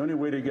open. So the only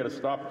way to get a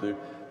stop to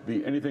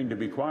be anything to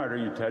be quieter,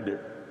 you had to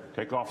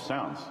take off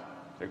sounds.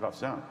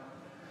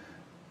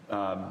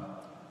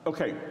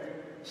 Okay,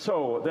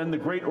 so then the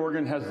great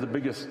organ has the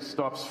biggest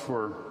stops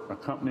for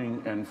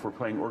accompanying and for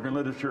playing organ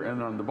literature.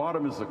 And on the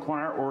bottom is the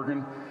choir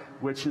organ,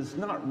 which is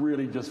not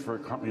really just for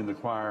accompanying the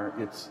choir.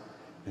 It's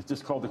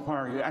just called the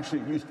choir.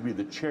 Actually, it used to be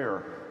the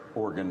chair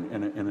organ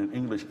in an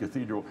English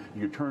cathedral.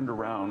 You turned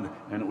around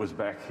and it was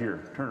back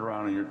here. Turned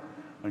around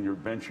on your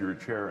bench or your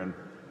chair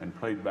and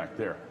played back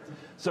there.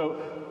 So,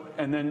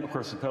 and then of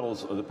course the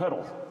pedals are the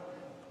pedals.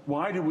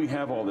 Why do we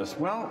have all this?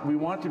 Well, we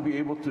want to be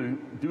able to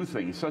do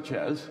things such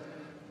as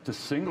to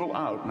single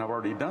out, and I've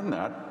already done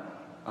that.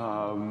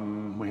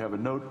 We have a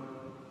note,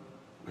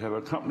 we have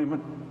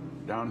accompaniment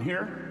down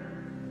here,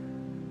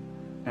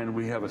 and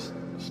we have a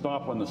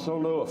stop on the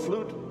solo, a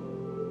flute,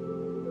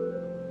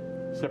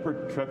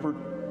 separate, treble,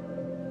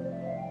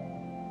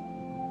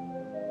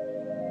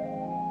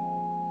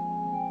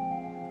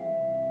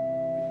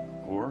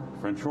 or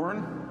French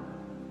horn.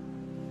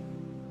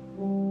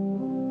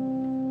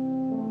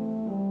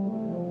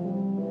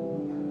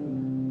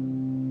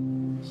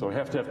 So I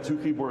have to have 2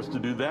 keyboards to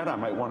do that. I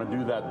might want to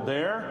do that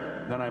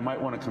there. Then I might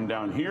want to come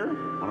down here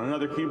on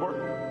another keyboard.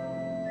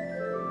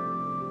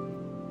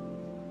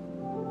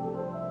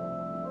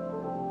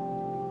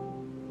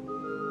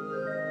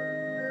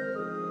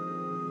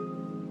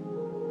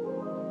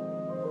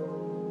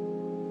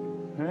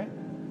 Okay.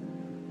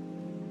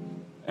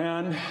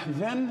 And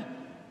then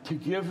to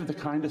give the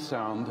kind of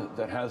sound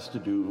that has to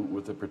do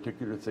with the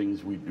particular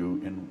things we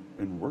do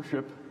in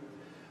worship.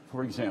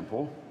 For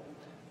example,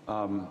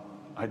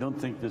 I don't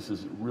think this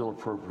is real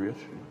appropriate.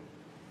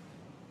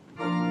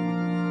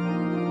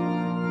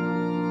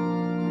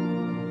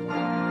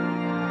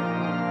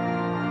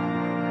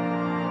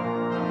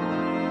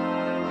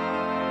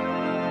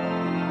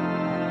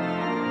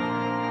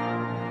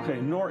 Okay,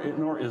 nor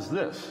nor is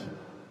this.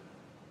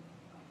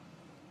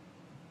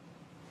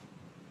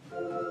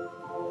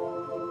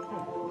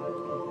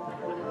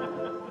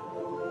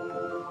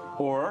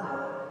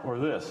 Or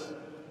this.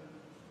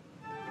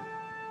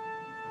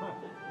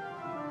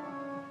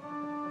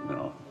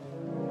 No.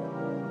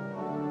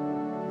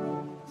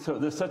 So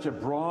there's such a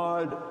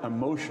broad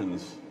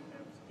emotions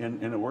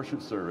in a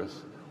worship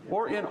service,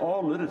 or in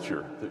all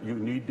literature, that you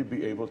need to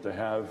be able to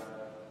have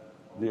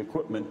the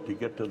equipment to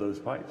get to those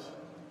pipes.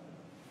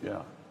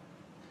 Yeah.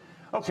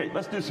 Okay,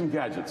 let's do some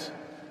gadgets,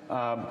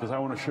 because I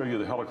want to show you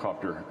the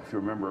helicopter, if you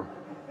remember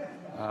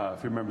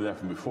that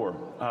from before.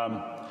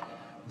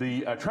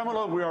 The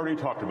tremolo we already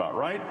talked about,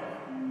 right?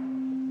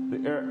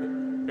 The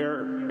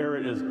air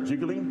is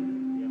jiggling.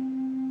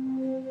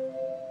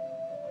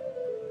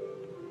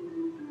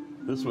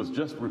 This was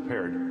just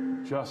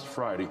repaired, just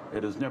Friday.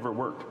 It has never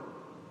worked.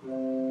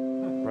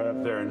 Right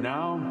up there. And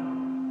now,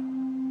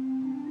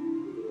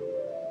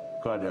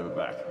 glad to have it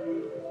back.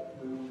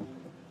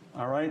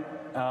 All right,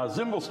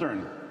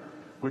 Zimbelstern,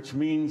 which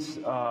means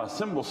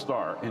cymbal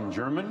star in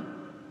German.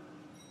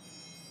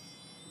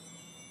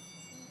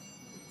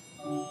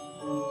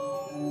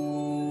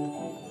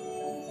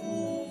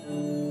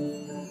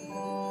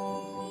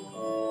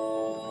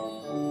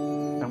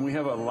 And we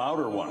have a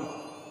louder one.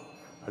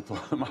 I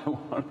told them I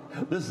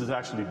want, this is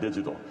actually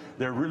digital.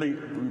 They're really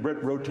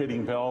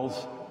rotating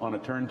bells on a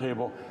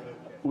turntable.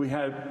 We've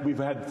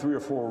had 3 or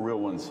 4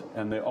 real ones,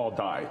 and they all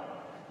die.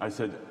 I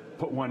said,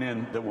 put one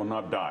in that will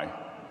not die.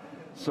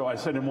 So I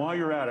said, and while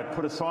you're at it,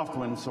 put a soft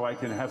one so I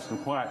can have some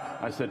quiet.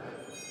 I said,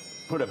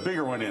 put a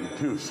bigger one in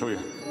too. So that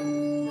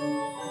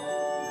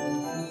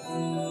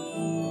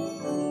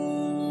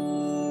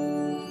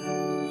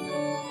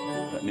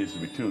needs to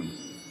be tuned.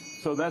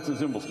 So that's a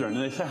Zimbelstern. And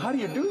they say, how do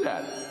you do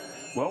that?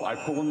 Well, I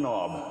pull a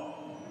knob.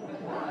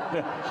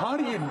 How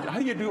do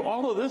you do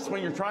all of this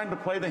when you're trying to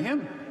play the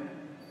hymn?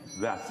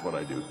 That's what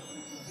I do.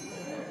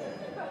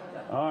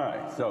 All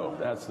right, so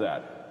that's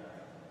that.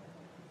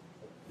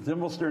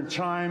 Zimbelstern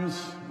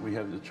chimes. We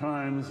have the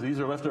chimes. These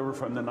are left over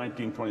from the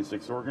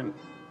 1926 organ.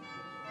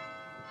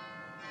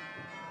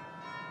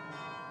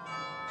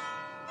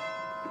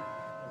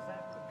 Is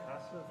that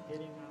percussive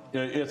hitting?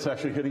 It's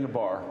actually hitting a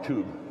bar,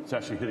 tube. It's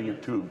actually hitting a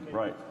tube,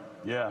 right?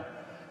 Yeah.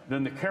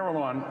 Then the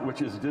carillon,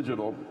 which is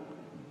digital,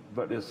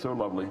 but is so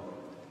lovely,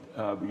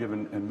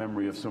 given in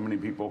memory of so many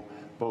people.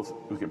 Both,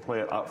 we can play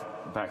it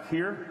up back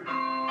here.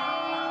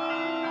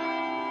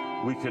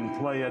 We can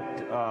play it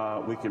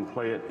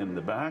in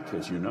the back,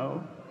 as you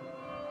know.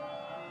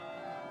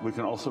 We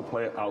can also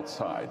play it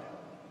outside.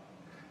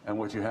 And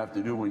what you have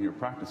to do when you're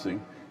practicing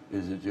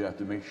is that you have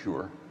to make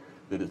sure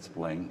that it's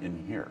playing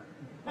in here.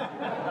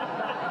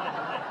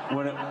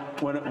 When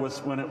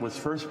it was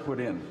first put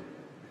in,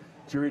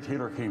 Jerry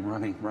Taylor came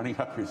running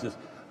up. He says,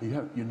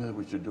 you know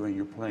what you're doing.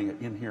 You're playing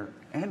it in here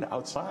and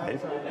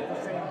outside,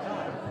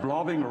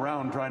 blobbing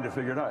around trying to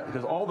figure it out.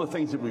 Because all the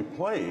things that we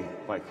play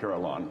by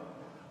carillon,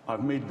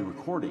 I've made the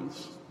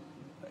recordings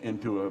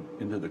into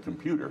the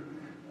computer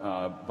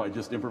by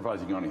just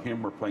improvising on a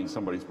hymn or playing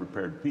somebody's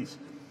prepared piece.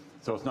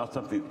 So it's not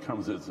something that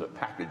comes as a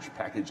package.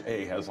 Package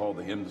A has all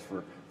the hymns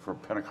for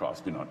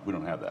Pentecost. We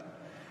don't have that.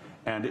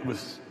 And it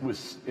was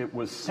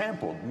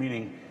sampled,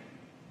 meaning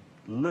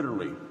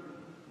literally.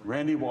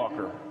 Randy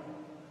Walker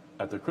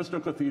at the Crystal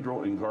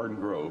Cathedral in Garden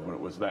Grove, when it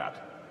was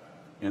that,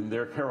 in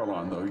their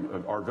carillon, the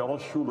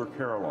Arvella Schuler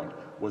carillon,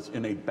 was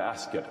in a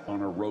basket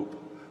on a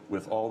rope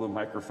with all the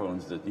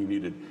microphones that he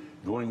needed,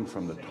 going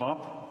from the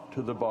top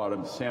to the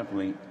bottom,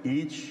 sampling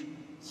each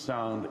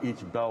sound,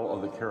 each bell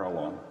of the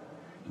carillon.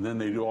 And then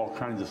they do all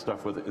kinds of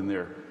stuff with it in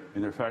their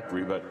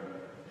factory. But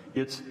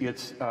it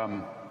is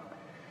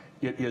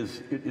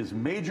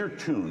major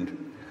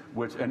tuned,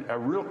 and a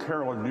real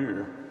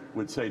carillonneur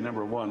would say,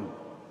 number one,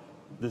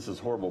 this is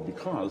horrible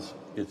because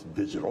it's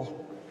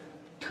digital.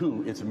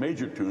 2, it's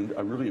major tuned.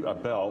 A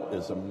bell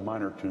is a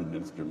minor tuned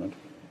instrument.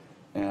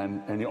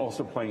 And you're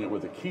also playing it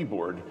with a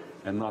keyboard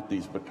and not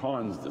these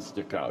batons that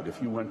stick out.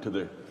 If you went to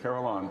the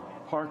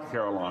Park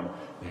Carillon,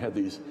 they had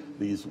these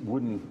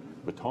wooden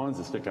batons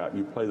that stick out, and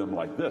you play them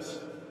like this.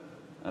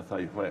 That's how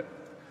you play it.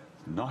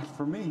 Not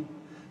for me.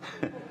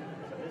 So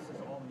this is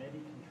all MIDI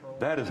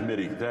controlled? That is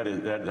MIDI.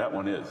 That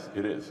one is.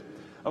 It is.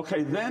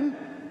 Okay, then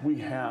we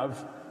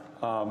have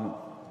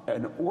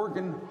an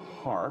organ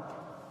harp,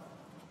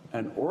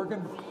 and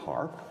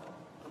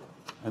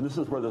this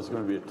is where there's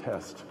going to be a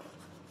test.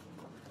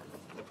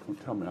 Don't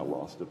tell me I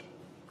lost it.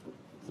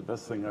 It's the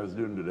best thing I was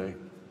doing today.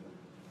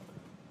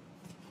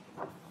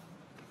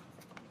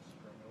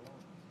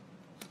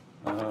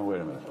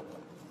 Wait a minute.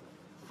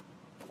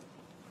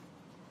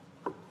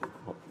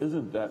 Well,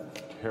 isn't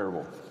that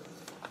terrible?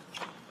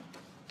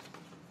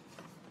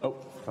 Oh,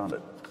 found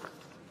it.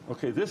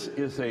 Okay, this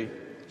is a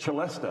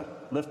celesta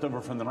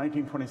leftover from the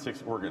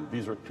 1926 organ.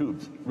 These are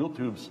tubes, real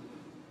tubes.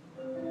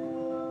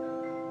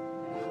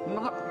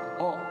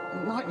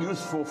 Not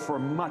useful for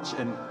much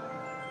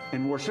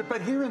in worship,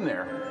 but here and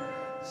there.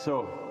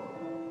 So,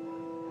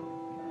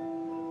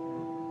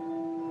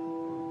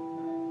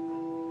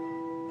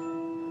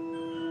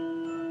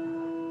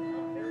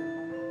 There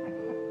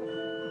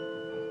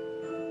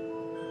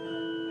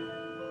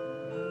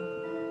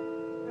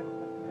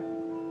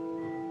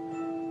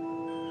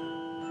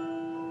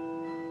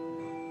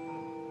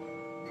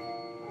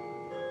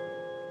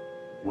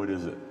What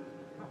is it?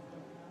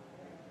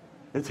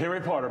 It's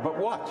Harry Potter, but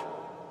what?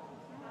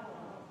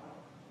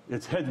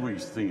 It's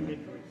Hedwig's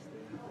theme.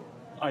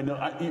 I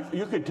know.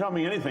 You could tell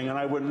me anything, and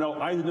I wouldn't know.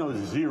 I know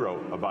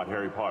zero about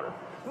Harry Potter.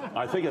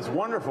 I think it's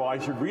wonderful. I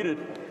should read it,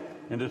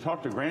 and to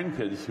talk to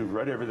grandkids who've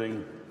read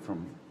everything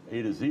from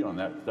A to Z on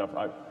that stuff.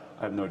 I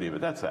have no idea, but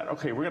that's that.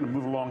 Okay, we're going to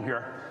move along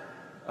here.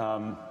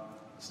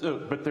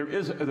 But there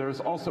is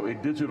also a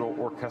digital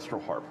orchestral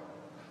harp,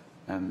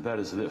 and that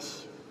is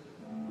this.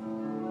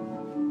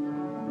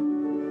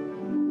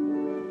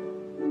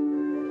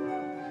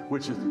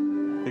 Which is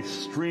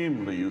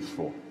extremely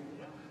useful.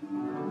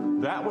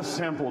 That was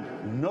sampled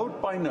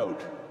note by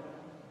note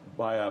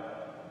by a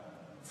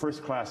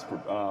first-class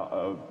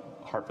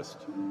harpist.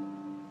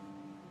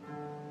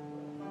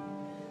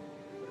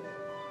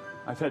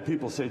 I've had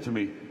people say to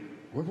me,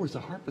 "Where was the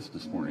harpist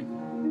this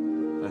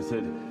morning?" I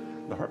said,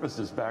 "The harpist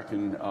is back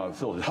in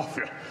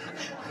Philadelphia."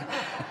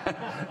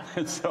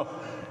 And so,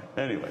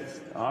 anyways,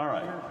 all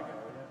right.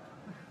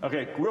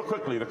 Okay, real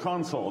quickly, the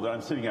console that I'm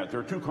sitting at. There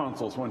are two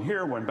consoles, one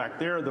here, one back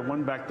there. The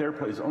one back there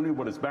plays only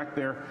what is back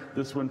there.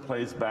 This one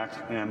plays back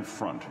and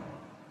front.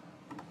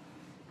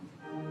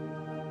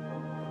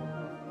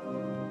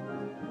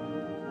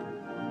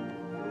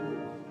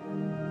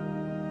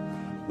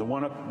 The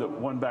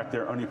one back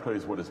there only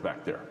plays what is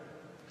back there.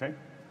 Okay?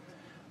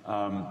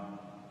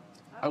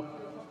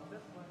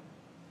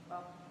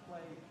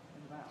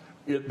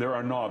 There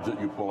are knobs that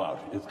you pull out.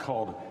 It's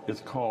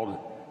called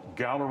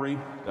gallery.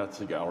 That's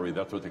the gallery.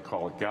 That's what they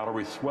call it.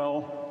 Gallery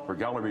swell or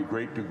gallery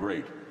great to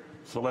great,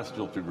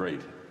 celestial to great,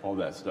 all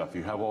that stuff.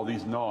 You have all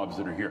these knobs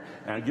that are here.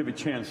 And I give you a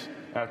chance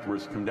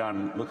afterwards to come down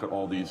and look at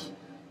all these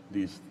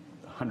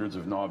hundreds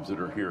of knobs that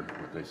are here,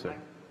 what they say.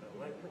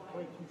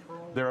 Electrically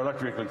controlled? They're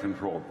electrically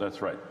controlled.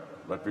 That's right.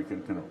 Electrically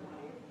controlled.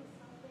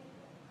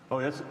 Oh,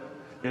 yes.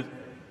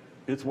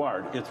 It's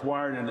wired. It's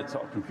wired, and it's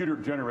computer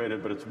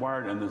generated, but it's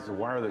wired, and there's a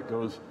wire that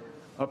goes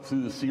up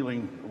through the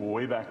ceiling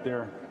way back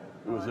there.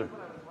 It was a...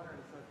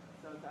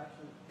 So it's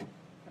actually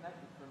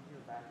connected from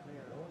here back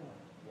there.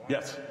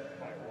 Yes.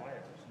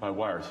 By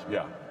wires,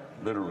 yeah,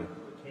 literally.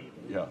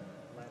 Yeah.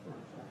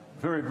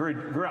 Very, very,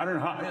 very, I don't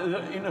know how,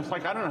 it's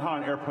like, I don't know how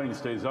an airplane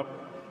stays up,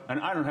 and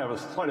I don't have the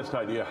slightest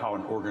idea how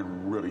an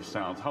organ really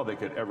sounds, how they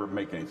could ever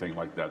make anything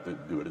like that to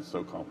do it. It's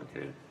so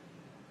complicated.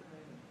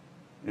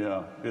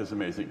 Yeah, it is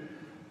amazing.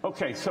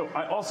 Okay, so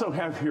I also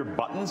have here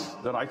buttons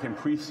that I can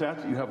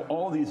preset. You have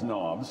all these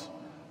knobs.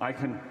 I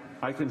can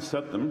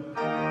set them.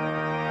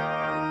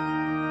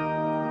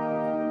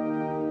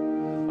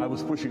 I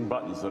was pushing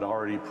buttons that are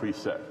already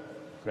preset,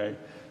 okay?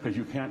 Because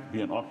you can't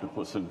be an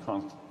octopus and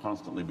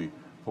constantly be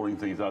pulling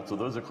things out. So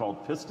those are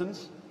called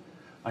pistons.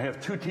 I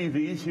have two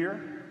TVs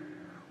here.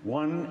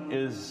 One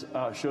is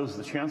shows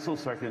the chancel,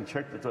 so I can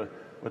check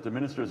what the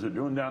ministers are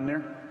doing down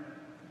there,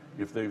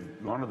 if they've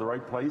gone to the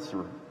right place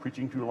or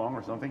preaching too long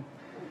or something.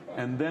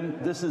 And then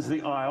this is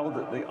the aisle.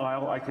 The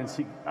aisle I can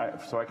see,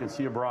 so I can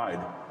see a bride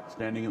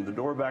standing in the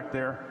door back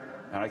there,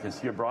 and I can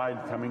see a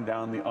bride coming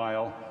down the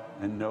aisle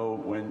and know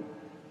when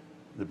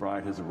the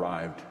bride has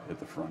arrived at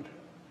the front.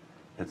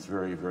 It's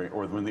very, very,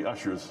 or when the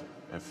ushers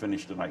have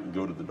finished and I can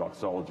go to the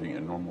doxology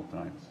in normal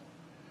times.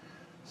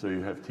 So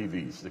you have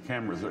TVs. The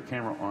cameras, there's a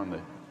camera on the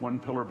one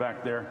pillar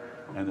back there,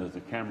 and there's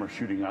a camera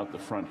shooting out the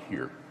front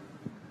here.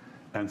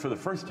 And for the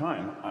first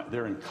time,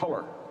 they're in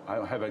color.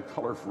 I have had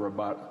color for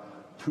about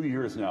 2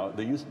 years now.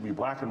 They used to be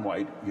black and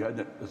white.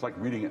 It's like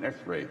reading an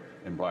X-ray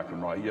in black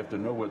and white. You have to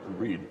know what to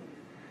read.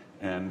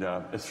 And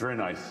it's very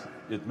nice.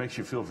 It makes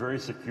you feel very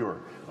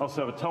secure. I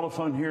also have a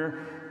telephone here.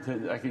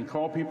 I can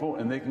call people,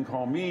 and they can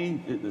call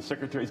me. The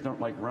secretaries don't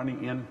like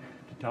running in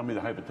to tell me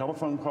they have a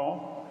telephone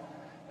call.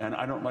 And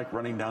I don't like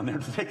running down there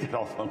to take a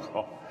telephone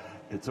call.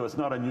 So it's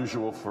not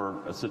unusual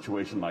for a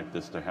situation like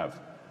this to have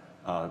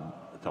a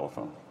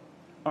telephone.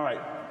 All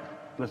right,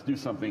 let's do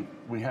something.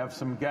 We have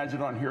some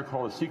gadget on here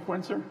called a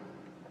sequencer.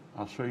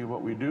 I'll show you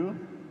what we do.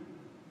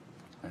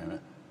 Wait a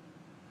minute.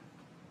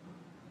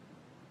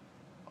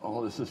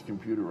 All this is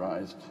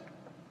computerized.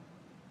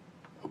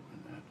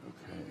 Open that,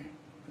 okay.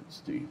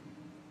 Let's see.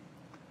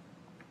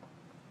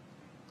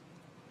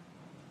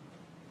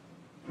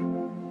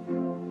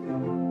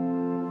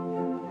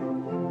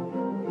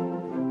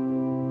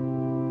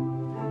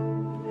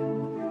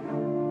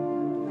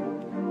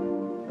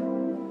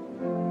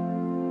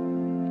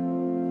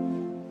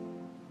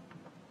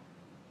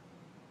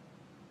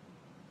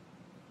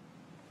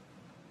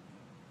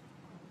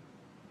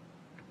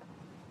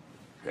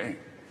 Okay.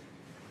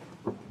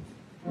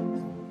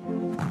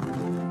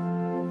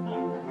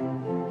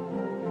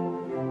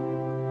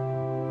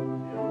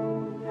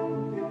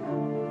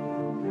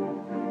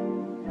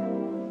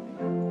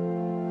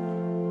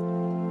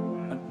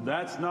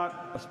 That's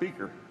not a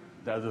speaker.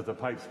 That is the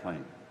pipes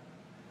playing.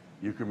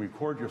 You can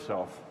record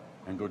yourself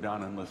and go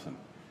down and listen.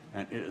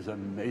 And it is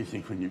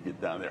amazing when you get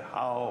down there.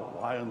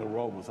 Why in the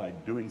world was I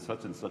doing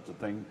such and such a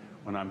thing?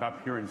 When I'm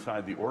up here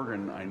inside the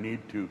organ, I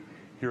need to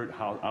hear it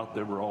out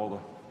there where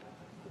all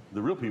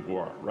the real people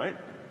are, right?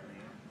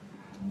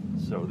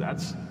 So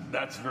that's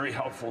very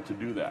helpful to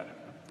do that.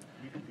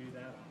 You can do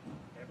that on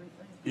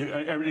everything?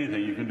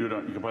 Anything you can do.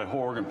 You can play a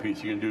whole organ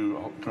piece. You can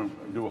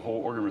do a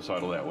whole organ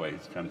recital that way.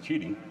 It's kind of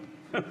cheating,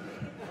 but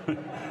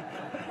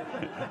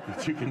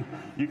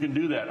you can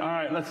do that. All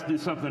right, let's do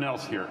something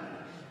else here.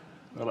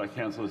 Well, I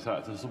cancel this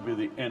out. This will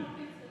be the end.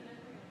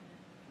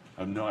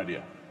 I have no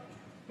idea.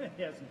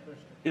 He hasn't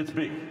pushed it. It's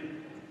big.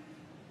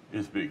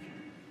 It's big.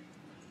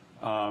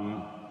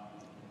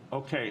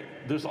 Okay,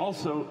 there's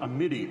also a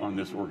MIDI on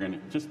this organ.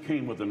 It just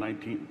came with the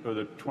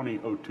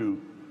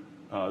 2002,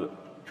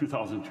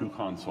 2002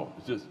 console.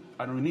 It's just,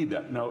 I don't need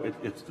that. No,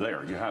 it's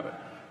there. You have it.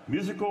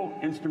 Musical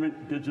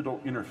instrument digital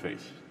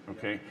interface.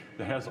 Okay,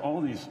 that has all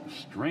these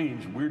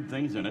strange, weird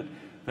things in it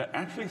that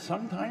actually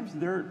sometimes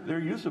they're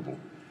usable.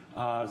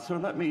 So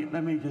let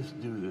me just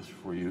do this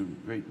for you.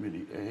 Great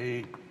MIDI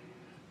A.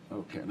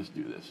 Okay, let's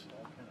do this.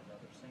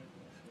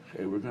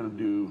 Okay, we're going to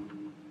do.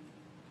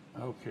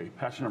 Okay,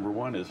 patch number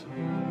 1 is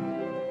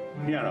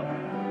piano.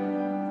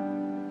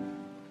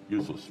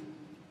 Useless.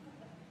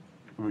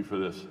 Wait for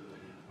this.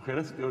 Okay,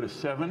 let's go to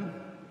 7.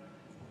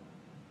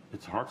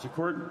 It's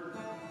harpsichord.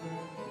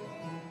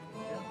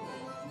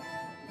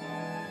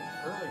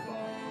 Early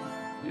ball.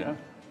 Yeah.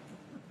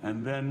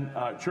 And then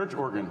church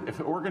organ. If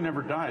the organ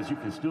never dies, you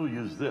can still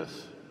use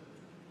this.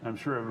 I'm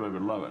sure everybody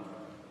would love it.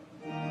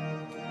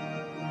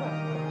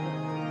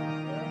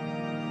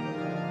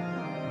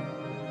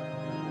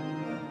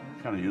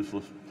 Kind of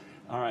useless.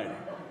 All right.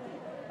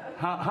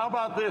 How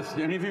about this?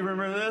 Any of you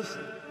remember this?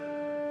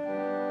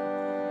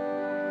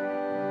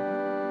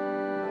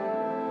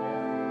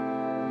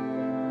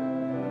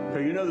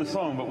 Okay, you know the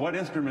song, but what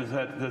instrument is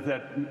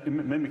that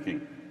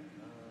mimicking?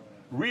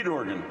 Reed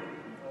organ,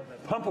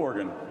 pump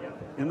organ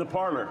in the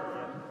parlor.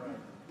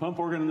 Pump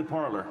organ in the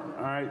parlor.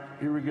 All right,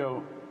 here we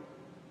go.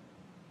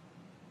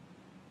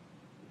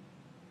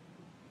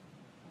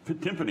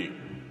 Timpani.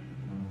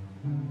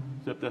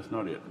 Except that's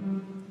not it.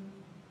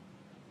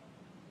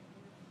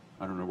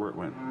 I don't know where it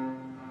went.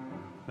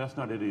 That's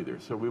not it either.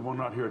 So we will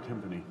not hear a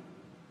timpani.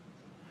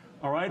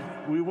 All right,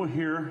 we will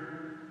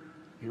hear.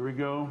 Here we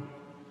go.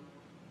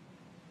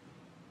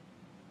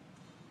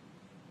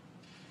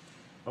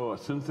 Oh, a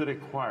synthetic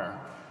choir.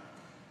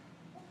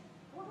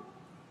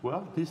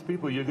 Well, these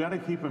people, you got to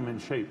keep them in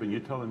shape, and you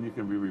tell them you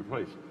can be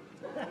replaced.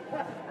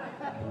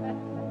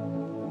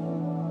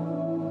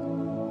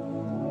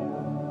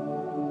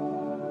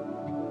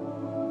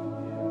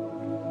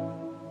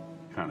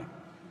 Kind of.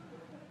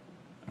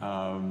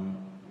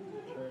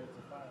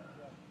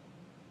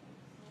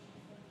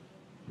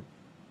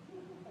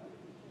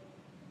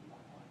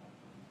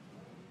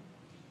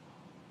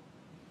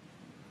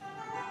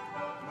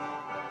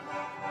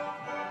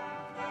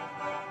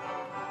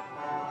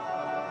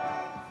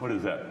 What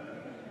is that?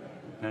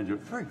 Andrew,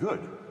 very good.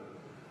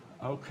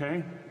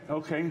 Okay,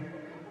 okay.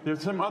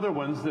 There's some other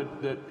ones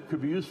that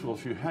could be useful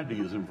if you had to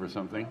use them for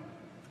something.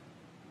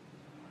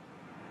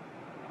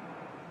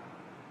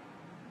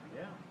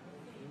 Yeah.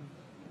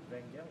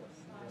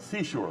 Vangelis.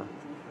 Seashore.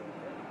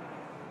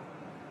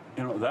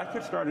 You know, that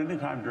could start any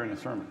time during a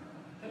sermon.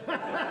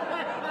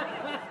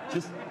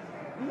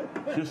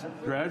 just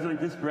gradually,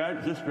 just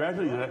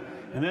gradually.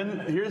 And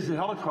then here's the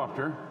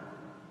helicopter.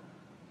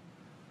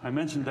 I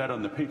mentioned that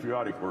on the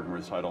patriotic organ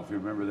recital. If you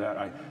remember that,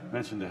 I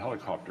mentioned the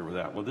helicopter with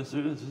that. Well, this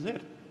is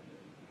it.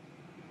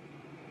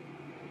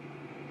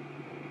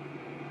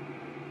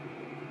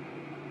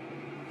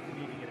 You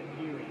need to get a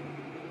hearing.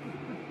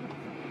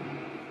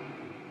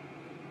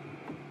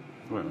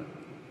 Wait a minute.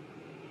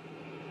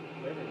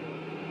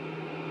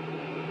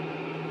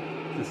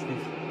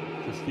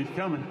 Just keeps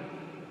coming.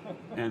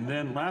 And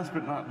then, last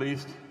but not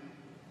least,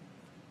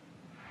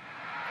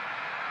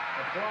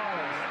 Applause.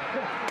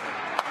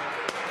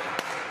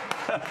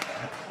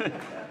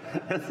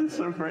 this is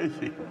so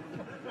crazy.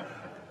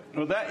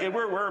 Well,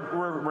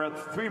 we're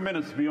at 3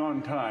 minutes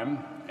beyond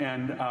time,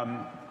 and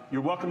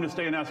you're welcome to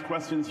stay and ask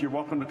questions. You're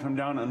welcome to come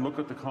down and look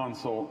at the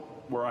console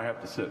where I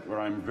have to sit, where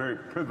I'm very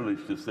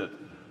privileged to sit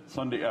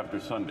Sunday after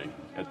Sunday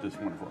at this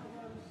wonderful.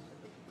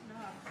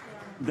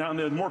 Down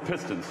there, more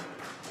pistons,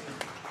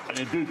 and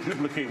they do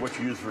duplicate what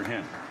you use for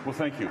hand. Well,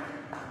 thank you.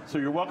 So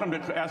you're welcome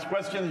to ask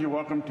questions. You're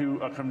welcome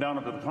to come down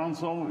up to the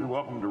console. You're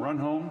welcome to run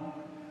home.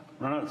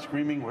 Run out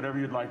screaming, whatever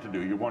you'd like to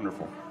do. You're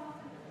wonderful.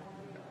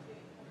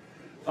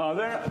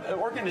 The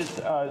organ is,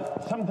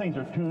 some things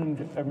are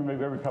tuned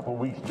maybe every couple of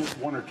weeks, just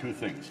 1 or 2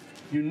 things.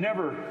 You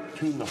never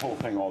tune the whole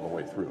thing all the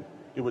way through.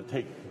 It would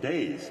take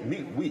days,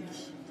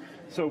 weeks.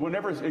 So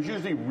it's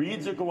usually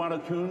reeds that go out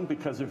of tune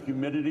because of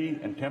humidity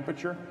and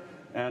temperature.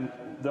 And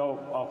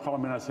I'll call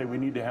them in and I say, we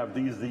need to have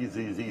these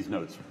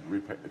notes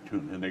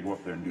tuned. And they go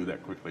up there and do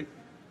that quickly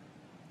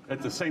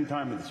at the same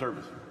time of the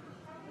service.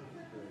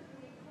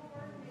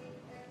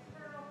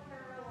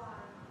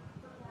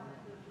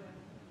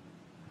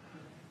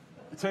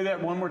 Say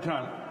that one more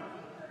time.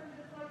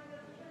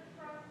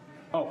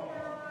 Oh.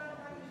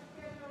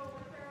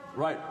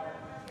 Right.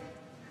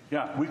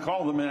 Yeah, we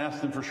called them and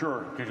asked them for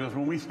sure. Because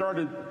when we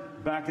started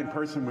back in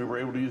person, we were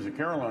able to use a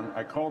carillon.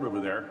 I called over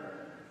there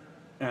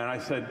and I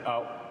said,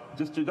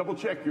 just to double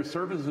check, your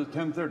service is at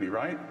 10:30,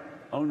 right?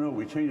 Oh no,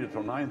 we changed it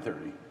till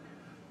 9:30.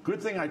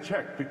 Good thing I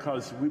checked,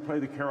 because we play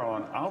the carol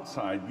on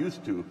outside,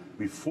 used to,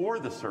 before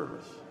the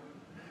service.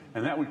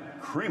 And that would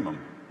cream them,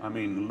 I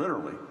mean,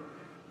 literally.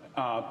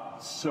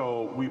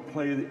 So we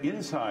play the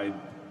inside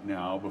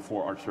now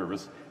before our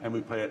service, and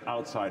we play it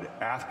outside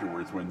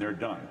afterwards when they're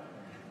done.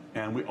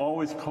 And we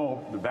always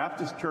call the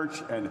Baptist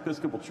Church and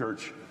Episcopal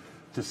Church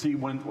to see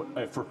when,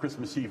 for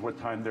Christmas Eve, what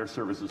time their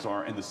services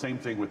are, and the same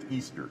thing with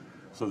Easter,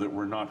 so that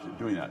we're not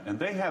doing that. And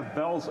they have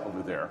bells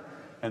over there,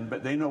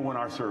 but they know when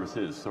our service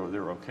is, so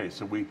they're okay.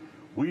 So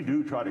we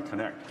do try to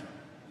connect.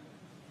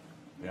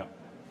 Yeah.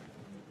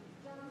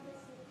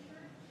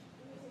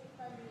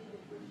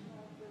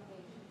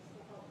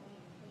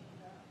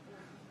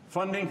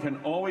 Funding can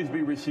always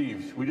be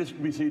received. We just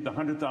received a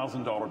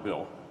 $100,000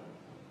 bill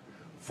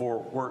for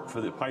work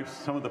for the pipes,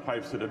 some of the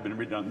pipes that have been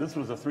redone. This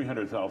was a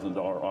 $300,000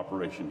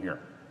 operation here.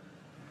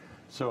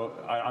 So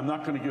I'm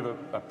not going to give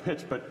a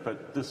pitch,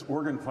 but this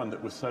organ fund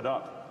that was set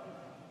up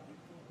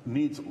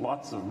needs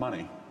lots of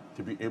money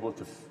to be able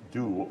to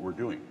do what we're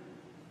doing.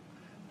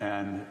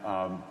 And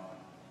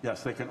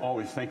yes, they can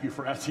always, thank you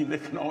for asking, they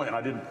can always, and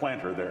I didn't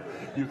plant her there.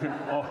 You can,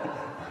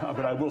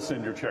 but I will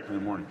send your check in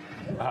the morning.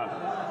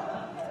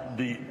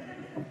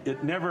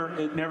 It's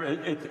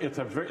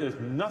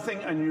nothing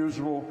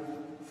unusual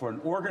for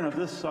an organ of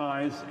this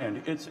size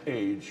and its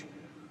age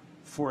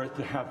for it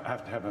to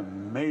have to have a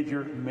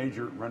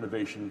major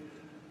renovation.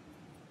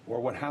 Or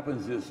what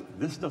happens is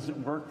this doesn't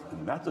work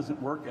and that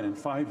doesn't work, and in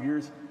 5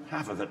 years,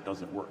 half of it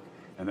doesn't work.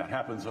 And that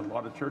happens in a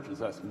lot of churches.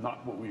 That's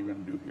not what we're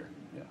going to do here.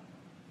 Yeah.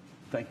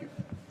 Thank you.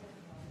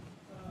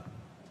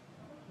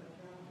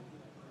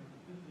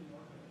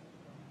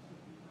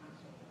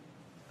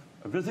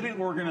 A visiting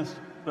organist,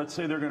 let's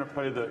say they're going to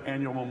play the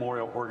annual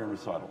memorial organ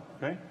recital,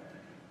 okay?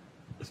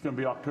 It's going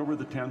to be October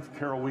the 10th.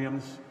 Carol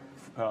Williams,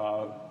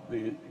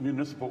 the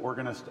municipal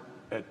organist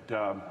at,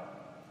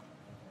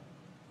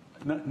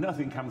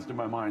 nothing comes to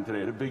my mind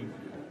today, at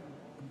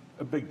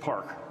a big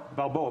park,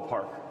 Balboa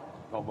Park.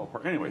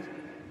 Anyways,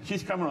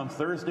 she's coming on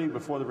Thursday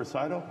before the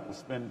recital. We'll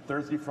spend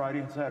Thursday, Friday,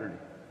 and Saturday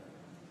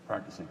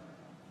practicing.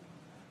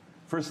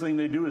 First thing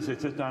they do is they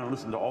sit down and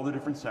listen to all the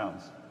different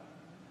sounds.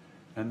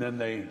 And then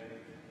they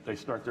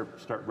start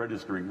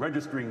registering.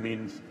 Registering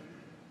means,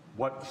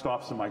 what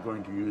stops am I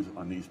going to use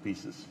on these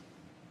pieces?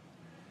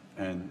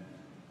 And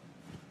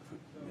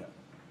yeah.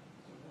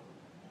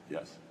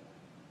 Yes.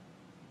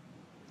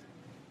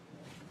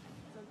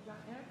 So John,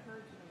 it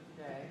occurred to me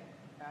today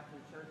after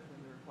church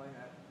when you were playing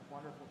that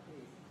wonderful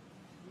piece,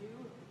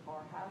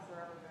 has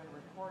there ever been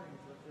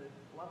recordings with the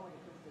lovely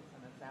acoustics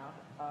and the sound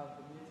of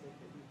the music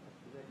that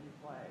you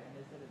play, and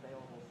is it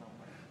available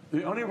somewhere?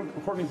 The only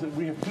recordings that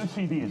we have, 2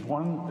 CDs.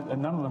 One,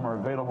 and none of them are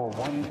available.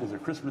 One is a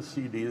Christmas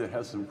CD that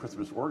has some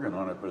Christmas organ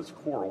on it, but it's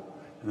choral.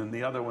 And then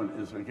the other one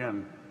is,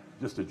 again,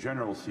 just a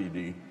general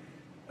CD.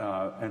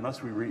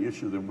 Unless we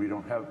reissue them,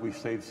 we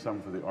saved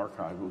some for the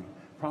archive. We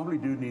probably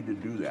do need to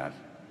do that.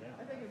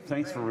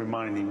 Thanks for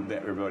reminding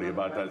everybody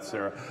about that,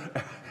 Sarah.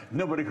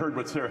 Nobody heard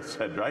what Sarah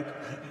said, right?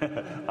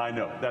 I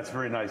know. That's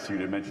very nice of you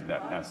to mention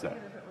that. Ask that. If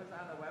it was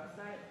on the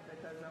website,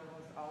 because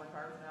almost all the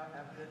cars now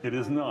have digital. It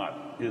is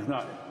not. It is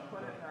not.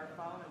 Put it in our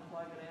phone and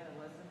plug it in and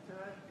listen to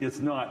it? It's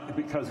not,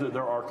 because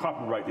there are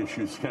copyright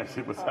issues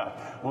connected with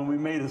that. When we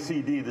made a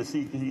CD, the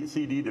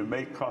CD to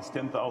make cost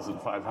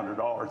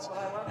 $10,500.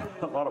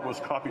 A lot of it was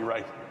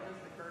copyright. It just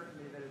occurred to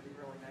me that it'd be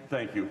really nice.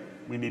 Thank you.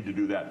 We need to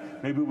do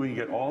that. Maybe we can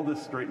get all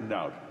this straightened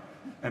out.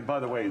 And by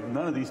the way,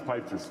 none of these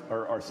pipes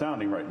are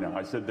sounding right now.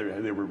 I said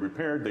they were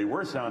repaired, they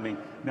were sounding.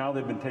 Now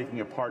they've been taking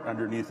apart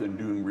underneath and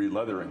doing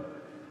re-leathering.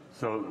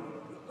 So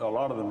a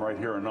lot of them right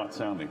here are not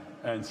sounding.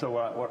 And so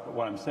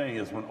what I'm saying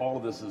is, when all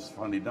of this is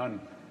finally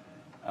done,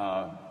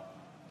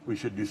 we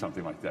should do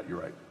something like that. You're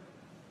right.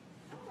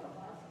 How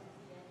robust is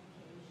the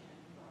education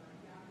for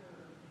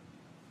younger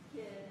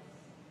kids,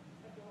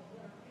 adults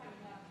that are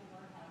coming up to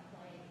learn how to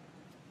play an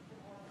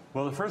organ?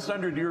 Well, the first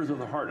 100 years are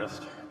the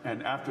hardest,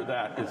 and after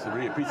that, it's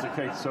really a piece of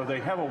cake. So they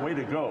have a way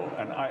to go,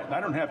 and I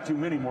don't have too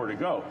many more to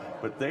go,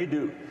 but they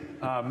do.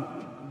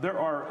 There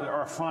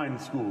are fine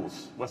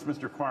schools,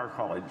 Westminster Choir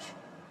College,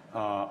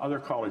 other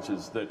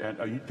colleges,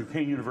 and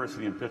Duquesne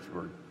University in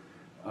Pittsburgh,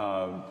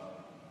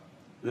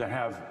 that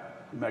have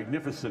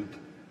magnificent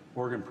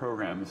organ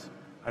programs.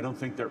 I don't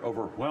think they're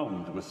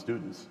overwhelmed with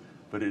students,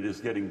 but it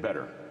is getting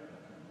better.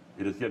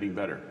 It is getting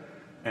better.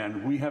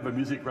 And we have a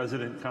music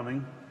resident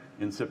coming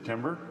in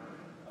September,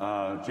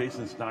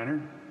 Jason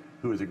Steiner,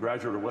 who is a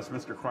graduate of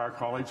Westminster Choir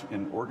College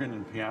in organ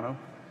and piano,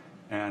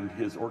 and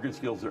his organ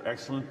skills are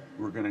excellent.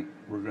 We're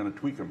gonna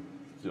tweak them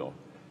still,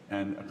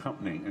 and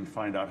accompany and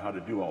find out how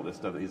to do all this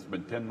stuff. He's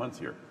been 10 months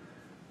here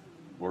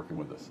working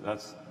with us.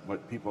 That's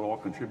what people all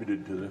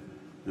contributed to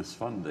this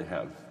fund they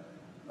have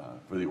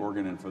for the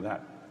organ and for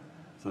that.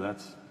 So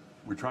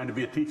we're trying to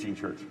be a teaching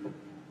church.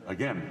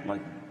 Again,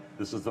 like,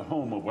 this is the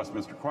home of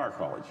Westminster Choir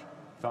College,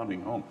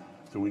 founding home.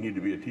 So we need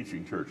to be a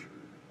teaching church.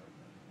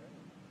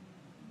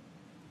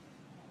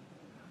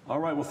 All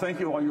right, well, thank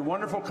you all. You're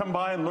wonderful. Come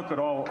by and look at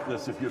all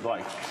this if you'd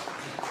like.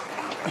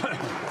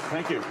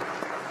 Thank you.